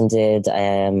Watson did,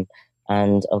 and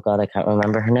oh god, I can't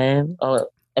remember her name. Oh,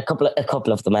 a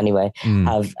couple of them anyway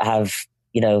have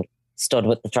stood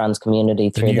with the trans community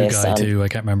through the new this. guy too. I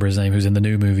can't remember his name. Who's in the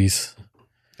new movies?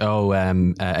 Oh,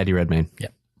 Eddie Redmayne.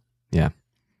 Yeah.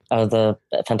 Oh, the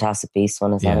Fantastic Beasts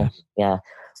one, is that it? Yeah.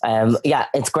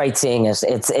 It's great seeing it.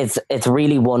 It's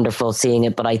really wonderful seeing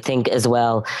it. But I think as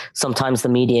well, sometimes the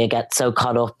media get so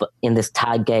caught up in this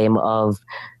tag game of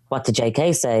what did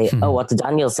JK say? Oh, what did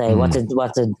Daniel say? What did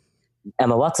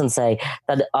Emma Watson say?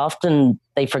 That often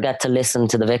they forget to listen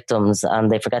to the victims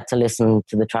and they forget to listen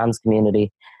to the trans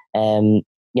community.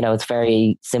 It's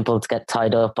very simple to get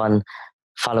tied up on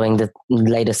following the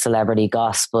latest celebrity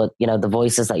gossip, but the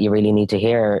voices that you really need to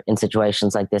hear in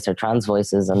situations like this are trans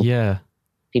voices, and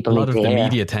people a lot need of to the hear.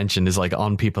 media attention is like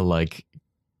on people like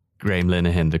Graham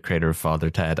Linehan, the creator of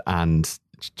Father Ted, and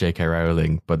J.K.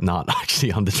 Rowling, but not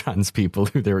actually on the trans people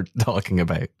who they were talking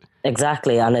about.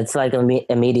 Exactly, and it's like a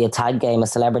media tag game, a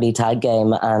celebrity tag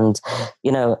game, and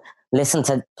listen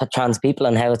to trans people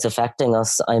and how it's affecting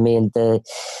us. I mean, the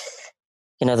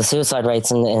suicide rates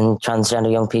in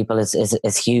transgender young people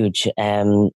is huge.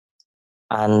 And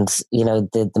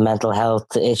the mental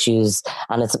health issues,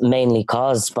 and it's mainly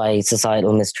caused by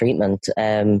societal mistreatment.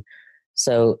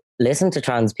 So listen to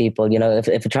trans people.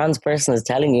 If a trans person is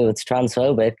telling you it's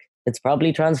transphobic, it's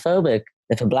probably transphobic.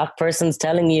 If a black person's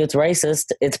telling you it's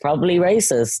racist, it's probably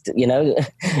racist.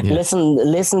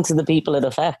 Listen to the people it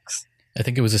affects. I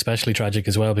think it was especially tragic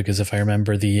as well because if I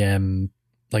remember the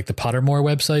Pottermore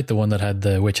website, the one that had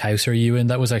the "Which house are you in?"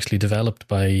 that was actually developed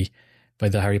by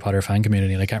the Harry Potter fan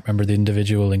community, and I can't remember the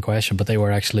individual in question, but they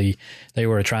were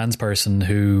a trans person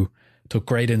who took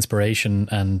great inspiration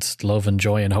and love and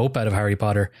joy and hope out of Harry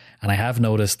Potter. And I have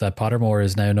noticed that Pottermore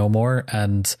is now no more,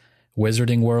 and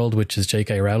Wizarding World, which is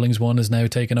J.K. Rowling's one, is now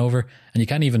taken over, and you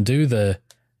can't even do the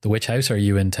 "Which house are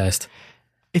you in?" test.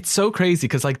 It's so crazy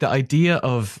because like the idea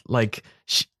of like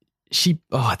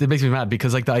that makes me mad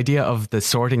because like the idea of the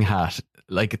Sorting Hat,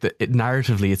 like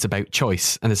narratively it's about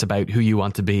choice and it's about who you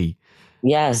want to be.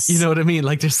 Yes. You know what I mean?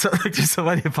 Like there's so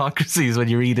many hypocrisies when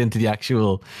you read into the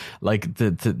actual like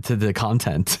the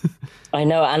content. I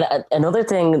know. And another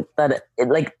thing that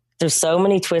there's so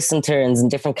many twists and turns and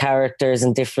different characters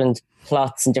and different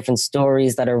plots and different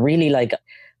stories that are really like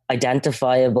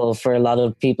identifiable for a lot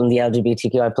of people in the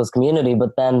LGBTQI plus community.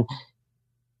 But then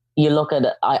you look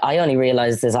at, I only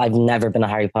realized this, I've never been a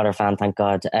Harry Potter fan, thank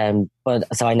God.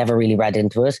 But so I never really read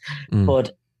into it.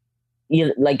 But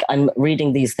I'm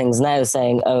reading these things now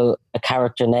saying, oh, a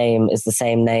character name is the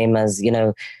same name as,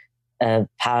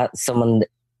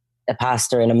 a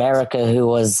pastor in America who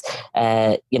was,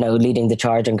 leading the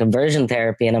charge on conversion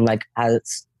therapy. And I'm like,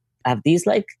 have these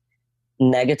like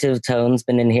negative tones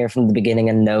been in here from the beginning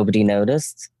and nobody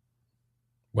noticed?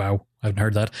 Wow, I haven't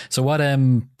heard that. So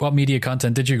what media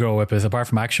content did you grow up with apart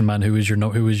from Action Man? Who was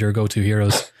your go-to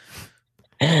heroes?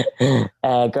 Growing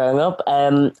up,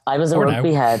 I was a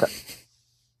rugby head.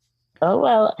 Oh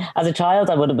well, as a child,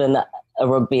 I would have been a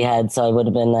rugby head, so I would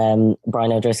have been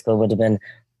Brian O'Driscoll would have been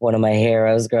one of my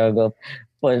heroes growing up.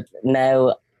 But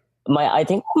now, I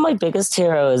think my biggest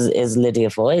hero is Lydia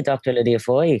Foy, Dr. Lydia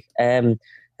Foy.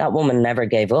 That woman never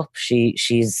gave up.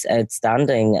 She's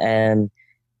outstanding.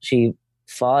 She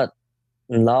fought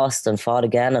and lost and fought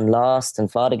again and lost and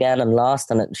fought again and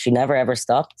lost, and she never ever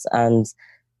stopped. And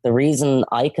the reason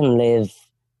I can live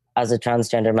as a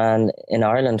transgender man in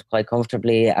Ireland quite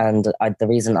comfortably, and the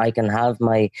reason I can have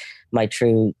my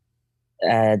true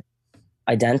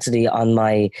identity on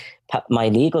my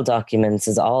legal documents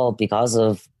is all because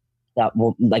of that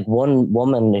one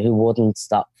woman who wouldn't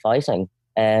stop fighting.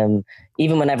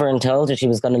 Even when everyone told her she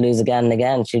was going to lose again and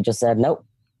again, she just said, nope,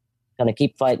 going to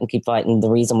keep fighting. The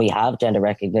reason we have gender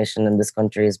recognition in this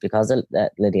country is because of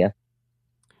Lydia.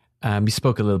 You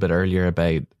spoke a little bit earlier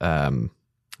about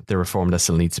the reform that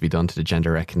still needs to be done to the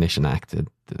Gender Recognition Act, the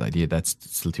idea that's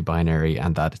still too binary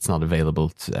and that it's not available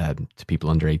to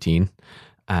people under 18.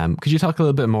 Could you talk a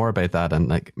little bit more about that and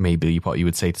like maybe what you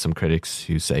would say to some critics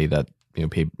who say that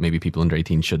maybe people under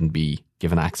 18 shouldn't be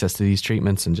given access to these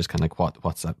treatments, and just kind of like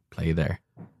what's at play there?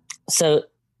 So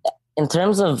in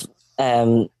terms of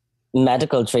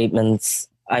medical treatments,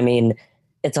 I mean,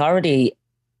 it's already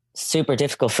super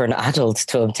difficult for an adult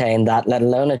to obtain that, let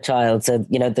alone a child. So,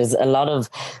 there's a lot of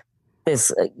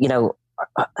this,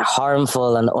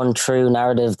 harmful and untrue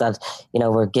narrative that,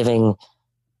 we're giving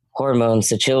hormones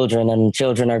to children and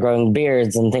children are growing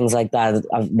beards and things like that.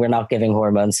 We're not giving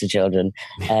hormones to children.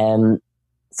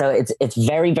 So it's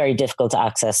very, very difficult to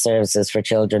access services for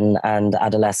children and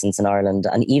adolescents in Ireland.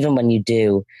 And even when you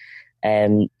do,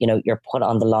 you're put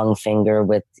on the long finger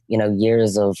with,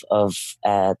 years of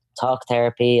talk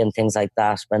therapy and things like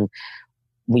that, when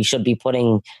we should be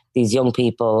putting these young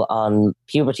people on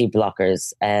puberty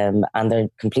blockers, and they're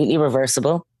completely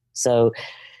reversible. So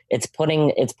it's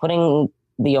putting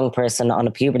the young person on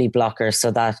a puberty blocker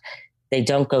so that they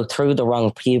don't go through the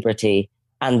wrong puberty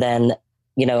and then,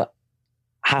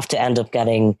 have to end up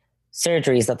getting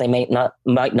surgeries that they might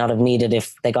not have needed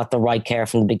if they got the right care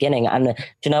from the beginning. And do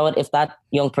you know what? If that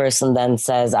young person then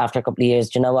says after a couple of years,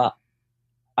 do you know what?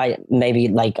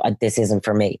 This isn't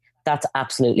for me. That's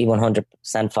absolutely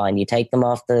 100% fine. You take them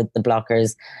off the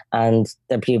blockers and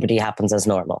their puberty happens as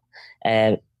normal.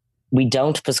 We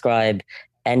don't prescribe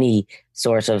any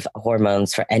sort of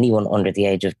hormones for anyone under the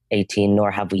age of 18, nor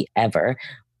have we ever,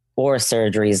 or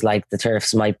surgeries like the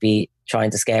TERFs might be trying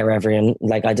to scare everyone.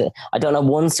 Like I don't know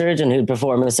one surgeon who'd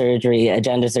perform a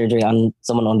gender surgery on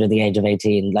someone under the age of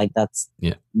 18. Like that's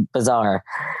bizarre.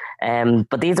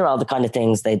 But these are all the kind of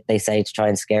things they say to try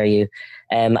and scare you.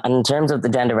 And in terms of the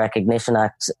Gender Recognition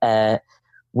Act,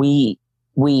 we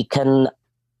can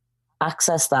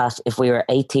access that if we are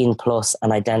 18 plus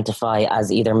and identify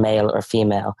as either male or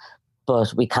female,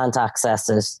 but we can't access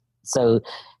it. So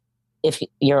if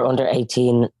you're under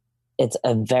 18, it's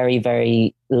a very,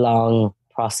 very long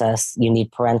process. You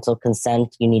need parental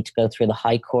consent. You need to go through the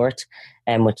High Court,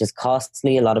 which is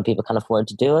costly. A lot of people can't afford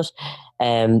to do it.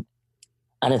 And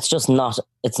it's just not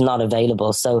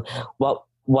available. So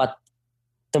what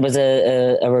there was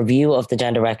a review of the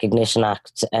Gender Recognition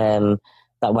Act that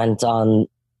went on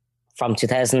from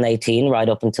 2018 right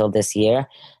up until this year.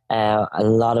 A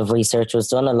lot of research was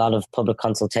done, a lot of public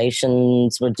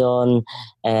consultations were done,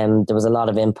 there was a lot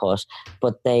of input.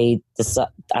 But the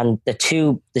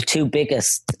two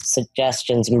biggest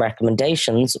suggestions and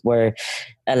recommendations were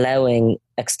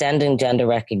extending gender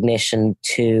recognition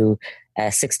to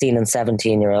 16 and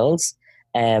 17-year-olds,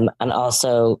 and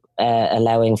also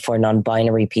allowing for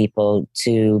non-binary people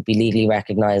to be legally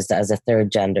recognised as a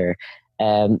third gender.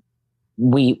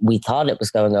 We thought it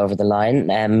was going over the line.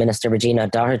 Minister Regina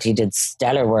Doherty did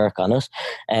stellar work on it.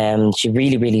 She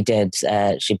really, really did.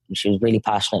 She was really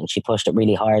passionate and she pushed it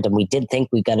really hard. And we did think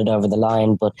we'd get it over the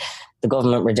line, but the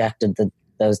government rejected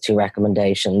those two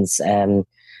recommendations,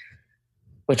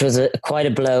 which was quite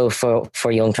a blow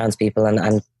for young trans people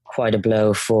and quite a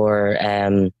blow for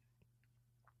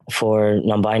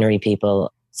non-binary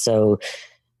people. So,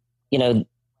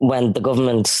 when the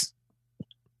government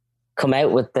come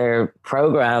out with their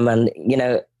program and,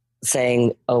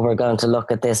 saying, oh, we're going to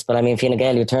look at this. But I mean, Fine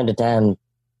Gael, you turned it down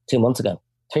 3 months ago,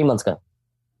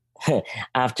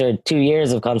 after 2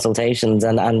 years of consultations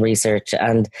and research.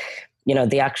 And,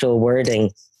 the actual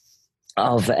wording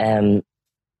of the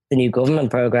new government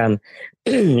program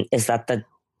is that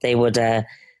they would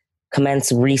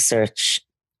commence research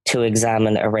to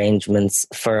examine arrangements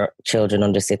for children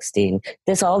under 16.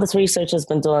 All this research has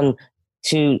been done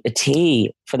to a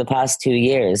T for the past 2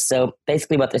 years. So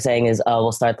basically what they're saying is,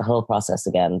 we'll start the whole process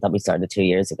again that we started 2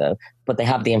 years ago. But they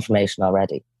have the information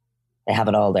already. They have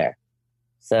it all there.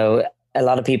 So a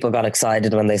lot of people got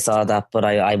excited when they saw that, but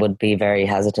I would be very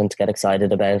hesitant to get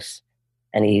excited about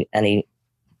any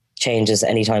changes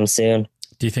anytime soon.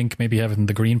 Do you think maybe having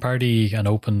the Green Party,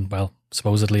 an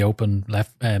supposedly open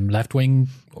left-wing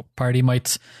party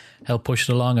might help push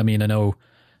it along? I mean, I know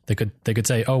they could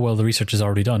say, oh, well, the research is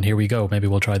already done. Here we go. Maybe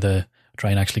we'll try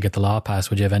and actually get the law passed.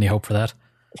 Would you have any hope for that?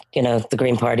 The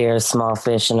Green Party are a small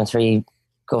fish in a three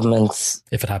governments.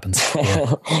 If it happens.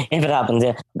 Yeah. If it happens,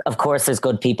 yeah. Of course, there's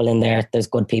good people in there. There's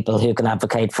good people who can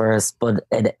advocate for us. But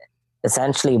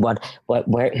essentially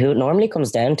who it normally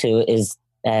comes down to is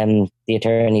the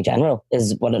Attorney General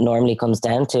is what it normally comes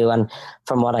down to. And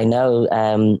from what I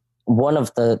know, one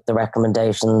of the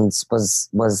recommendations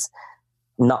was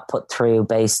not put through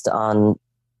based on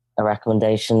a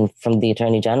recommendation from the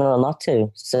Attorney General not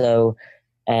to. So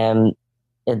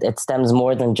it stems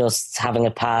more than just having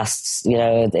it passed.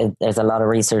 There's a lot of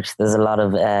research. There's a lot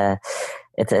of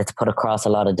it's put across a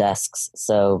lot of desks.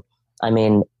 So I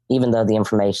mean, even though the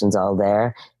information's all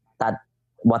there, that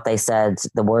what they said,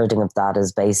 the wording of that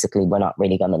is basically, we're not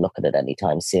really going to look at it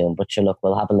anytime soon. But sure, look,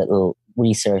 we'll have a little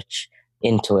research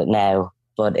into it now.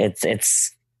 But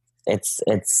it's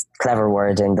it's clever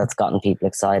wording that's gotten people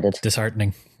excited.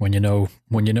 Disheartening when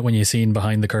you've seen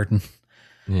behind the curtain.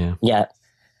 Yeah.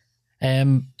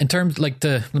 In terms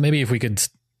maybe if we could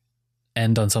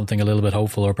end on something a little bit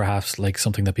hopeful, or perhaps like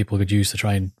something that people could use to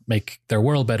try and make their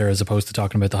world better, as opposed to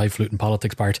talking about the highfalutin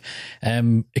politics part.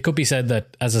 It could be said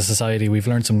that as a society, we've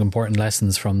learned some important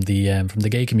lessons from the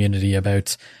gay community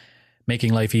about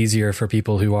making life easier for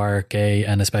people who are gay,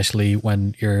 and especially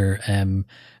when you're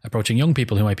approaching young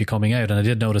people who might be coming out. And I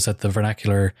did notice that the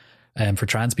vernacular for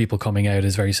trans people coming out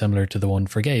is very similar to the one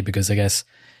for gay, because I guess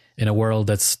in a world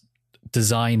that's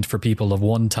designed for people of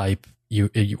one type,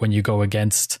 when you go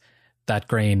against that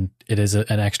grain, it is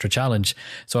an extra challenge.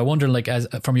 So I wonder, like, as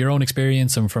from your own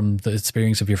experience and from the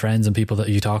experience of your friends and people that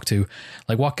you talk to,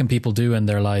 like, what can people do in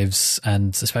their lives,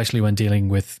 and especially when dealing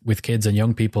with kids and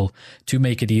young people, to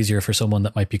make it easier for someone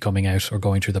that might be coming out or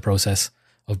going through the process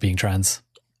of being trans?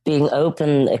 Being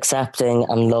open, accepting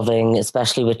and loving,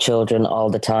 especially with children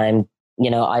all the time. You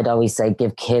know, I'd always say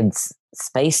give kids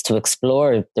space to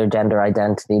explore their gender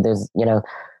identity. There's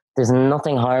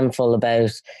nothing harmful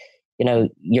about, you know,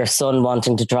 your son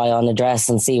wanting to try on a dress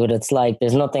and see what it's like.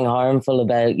 There's nothing harmful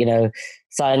about, you know,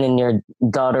 signing your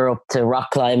daughter up to rock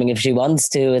climbing if she wants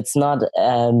to. It's not,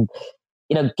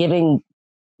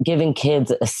 giving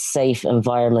kids a safe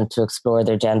environment to explore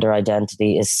their gender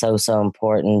identity is so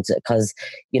important, because,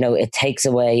 you know, it takes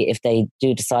away, if they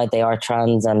do decide they are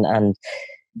trans, and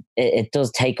it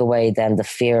does take away then the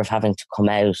fear of having to come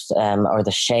out, or the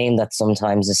shame that's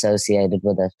sometimes associated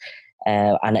with it.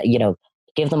 And, you know,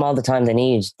 give them all the time they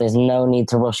need. There's no need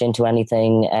to rush into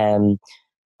anything. And,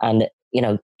 you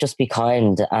know, just be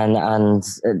kind and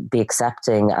be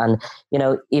accepting. And, you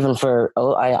know, even for,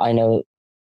 I know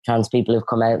trans people who've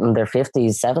come out in their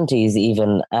 50s, 70s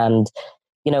even. And,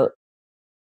 you know,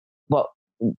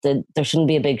 there shouldn't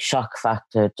be a big shock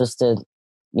factor, just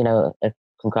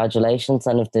congratulations.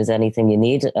 And if there's anything you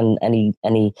need and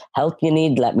any help you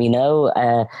need, let me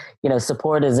know. You know,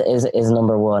 support is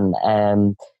number one.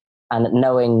 And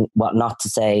knowing what not to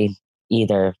say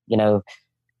either. You know,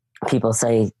 people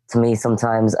say to me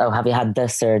sometimes, "Oh, have you had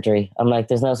this surgery?" I'm like,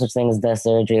 "There's no such thing as this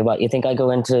surgery. What, you think I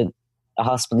go into a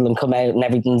hospital and come out and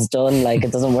everything's done? Like,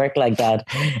 it doesn't work like that."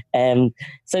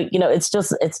 So, you know, it's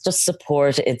just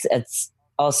support. It's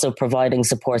also providing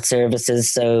support services.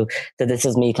 So the This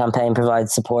Is Me campaign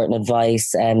provides support and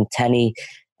advice. TENI,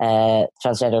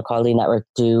 Transgender Equality Network,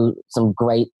 do some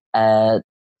great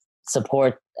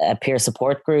support, peer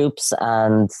support groups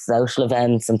and social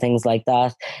events and things like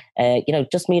that. You know,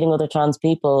 just meeting other trans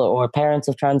people or parents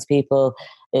of trans people,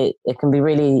 it can be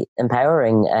really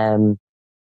empowering.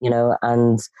 You know,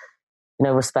 and, you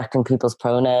know, respecting people's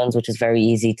pronouns, which is very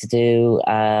easy to do.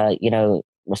 You know,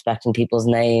 respecting people's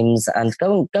names and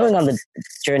going on the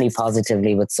journey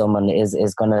positively with someone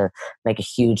is going to make a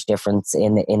huge difference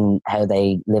in how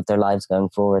they live their lives going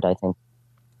forward, I think.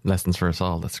 Lessons for us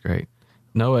all. That's great.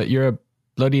 Noah, you're a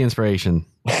bloody inspiration.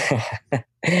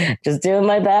 Just doing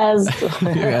my best.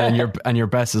 and your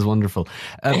best is wonderful.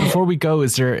 Before we go,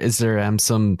 is there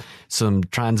some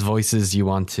trans voices you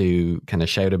want to kind of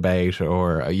shout about,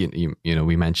 or you know,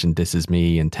 we mentioned This Is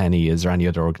Me and TENI. Is there any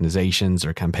other organizations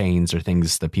or campaigns or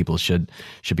things that people should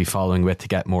be following with to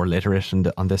get more literate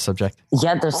on this subject?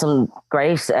 Yeah, there's some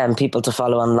great people to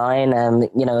follow online.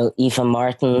 You know, Aoife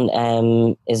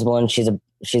Martin is one.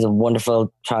 She's a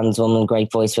wonderful trans woman,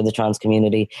 great voice for the trans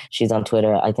community. She's on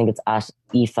Twitter. I think it's at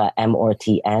Aoife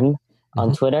MRTN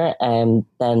on Twitter.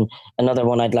 Then another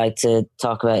one I'd like to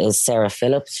talk about is Sarah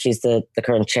Phillips. She's the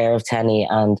current chair of TENI,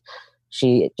 and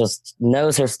she just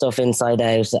knows her stuff inside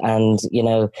out. And, you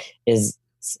know,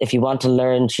 if you want to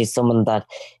learn, she's someone that,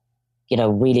 you know,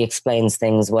 really explains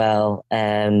things well.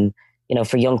 You know,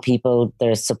 for young people,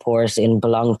 there's support in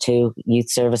Belong To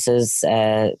Youth Services.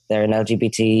 They're an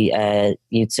LGBT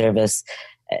youth service.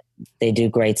 They do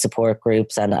great support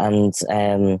groups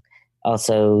and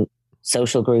also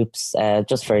social groups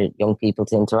just for young people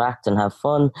to interact and have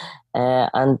fun.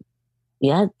 And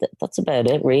yeah, that's about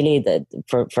it, really.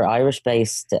 For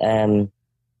Irish-based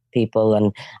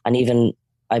people, and even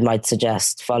I might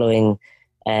suggest following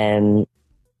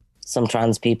some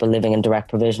trans people living in direct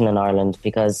provision in Ireland,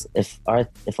 because if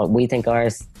we think our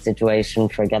situation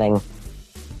for getting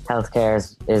healthcare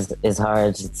is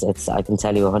hard, it's I can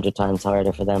tell you 100 times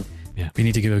harder for them. Yeah, we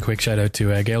need to give a quick shout out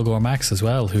to Gail Gore Max as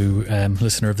well, who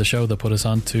listener of the show that put us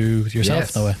on to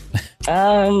yourself, yes.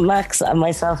 Noah.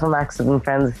 Myself and Max have been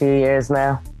friends a few years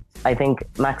now. I think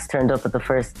Max turned up at the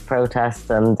first protest,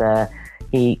 and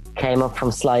he came up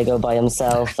from Sligo by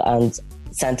himself and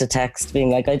sent a text being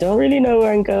like, "I don't really know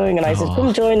where I'm going," and I said,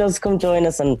 come join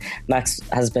us. And Max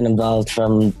has been involved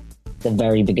from the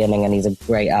very beginning, and he's a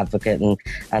great advocate,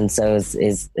 and so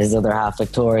is his other half,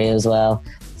 Victoria, as well.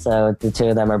 So the two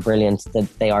of them are brilliant.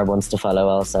 They are ones to follow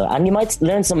also, and you might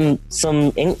learn some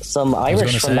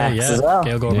Irish from Max as well.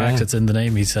 Gaeilgeoir Max, it's in the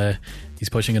name. He's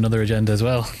pushing another agenda as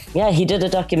well. Yeah, he did a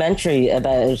documentary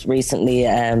about it recently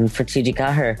for TG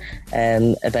Cahir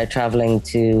about travelling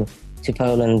to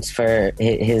Poland for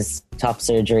his top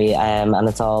surgery, and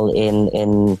it's all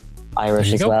in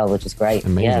Irish as well, which is great.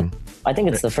 Amazing. Yeah, I think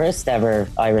it's the first ever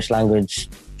Irish language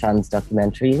trans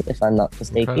documentary, if I'm not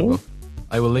mistaken. Incredible.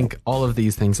 I will link all of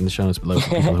these things in the show notes below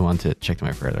for people who want to check them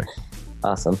out further.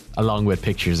 Awesome. Along with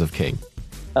pictures of King.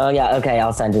 Oh yeah, okay,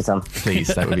 I'll send you some. Please,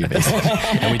 that would be amazing.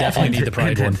 And we definitely need the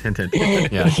Pride one.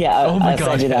 Yeah. I'll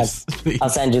send you that. Please. I'll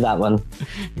send you that one.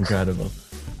 Incredible.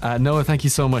 Noah, thank you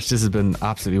so much. This has been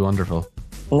absolutely wonderful.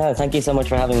 No, thank you so much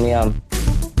for having me on.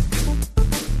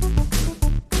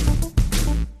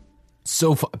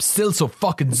 I'm still so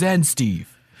fucking zen,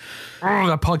 Steve. Oh,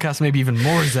 that podcast may be even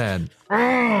more zen.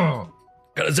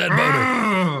 Got a Zen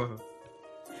motor.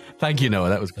 Thank you, Noah.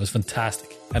 That was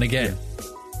fantastic. And again,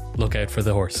 look out for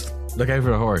the horse. Look out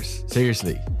for a horse.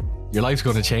 Seriously. Your life's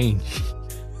going to change.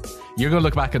 You're going to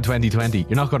look back on 2020.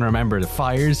 You're not going to remember the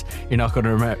fires. You're not going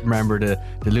to remember the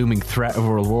looming threat of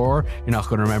World War. You're not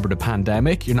going to remember the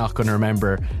pandemic. You're not going to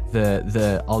remember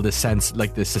the all the sense,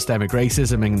 like the systemic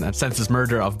racism and senseless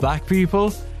murder of black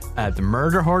people. The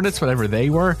murder hornets, whatever they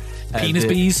were. Penis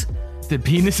bees. The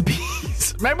penis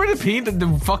bees. Remember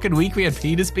the fucking week we had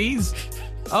penis bees?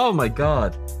 Oh my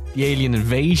god. The alien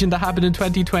invasion that happened in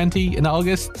 2020 in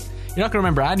August. You're not going to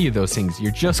remember any of those things.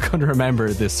 You're just going to remember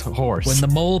this horse. When the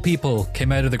mole people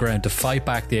came out of the ground to fight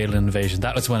back the alien invasion,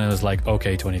 that was when I was like,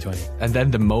 okay, 2020. And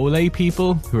then the mole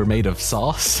people, who are made of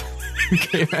sauce,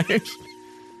 came out.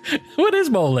 What is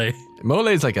mole? Mole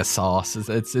is like a sauce.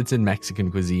 It's in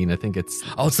Mexican cuisine. I think it's...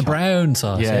 Oh, it's the brown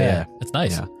sauce. Yeah. It's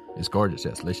nice. Yeah. It's gorgeous.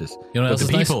 Yeah, it's delicious. You know what else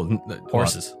the is people, nice?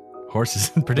 Horses.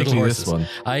 Horses, particularly this one.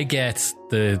 I get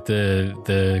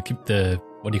the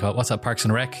what do you call it? What's that? Parks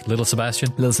and Rec? Little Sebastian?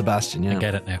 Little Sebastian, yeah. I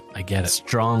get it now. I get it.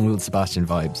 Strong Little Sebastian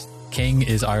vibes. King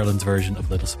is Ireland's version of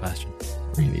Little Sebastian.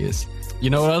 Really is. You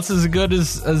know what else is as good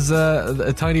as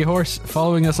a tiny horse?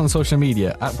 Following us on social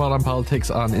media at Pod on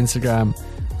Politics on Instagram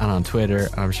and on Twitter.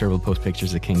 I'm sure we'll post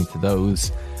pictures of King to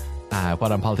those.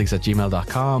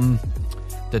 podonpolitics@gmail.com.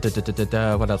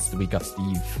 What else do we got,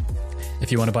 Steve?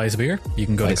 If you want to buy us a beer, you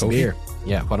can go to Ko-fi. Beer.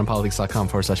 Yeah,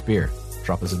 podonpolitics.com/beer.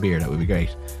 Drop us a beer, that would be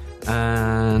great.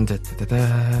 And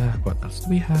what else do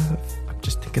we have? I'm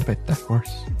just thinking about that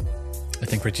horse. I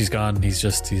think Richie's gone. He's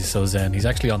so zen. He's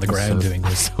actually on the ground doing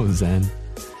this. So zen.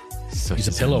 He's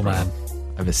a pillow man.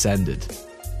 I've ascended.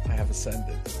 I have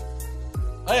ascended.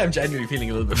 I am genuinely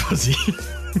feeling a little bit fuzzy.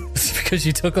 It's because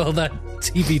you took all that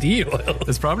CBD oil.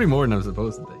 It's probably more than I'm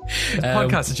supposed to take. The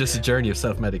podcast is just a journey of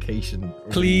self-medication.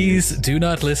 Please do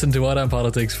not listen to What on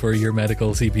Politics for your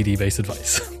medical CBD based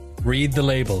advice. Read the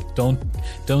label. Don't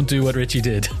do what Richie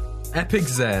did. Epic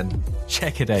Zen.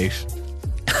 Check it out.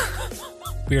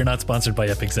 We are not sponsored by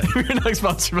Epic Zen. We're not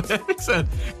sponsored by Epic Zen.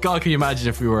 God, can you imagine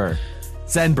if we were?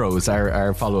 Zen Bros,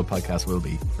 our follow-up podcast will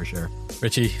be, for sure.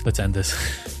 Richie, let's end this.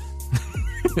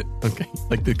 Okay,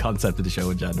 like the concept of the show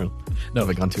in general. No, have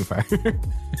I gone too far?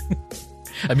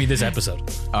 I mean this episode.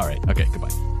 All right, okay, goodbye.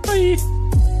 Bye.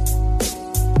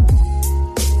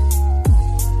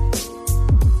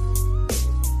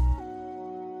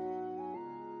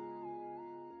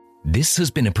 This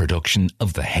has been a production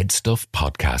of the Head Stuff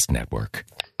Podcast Network.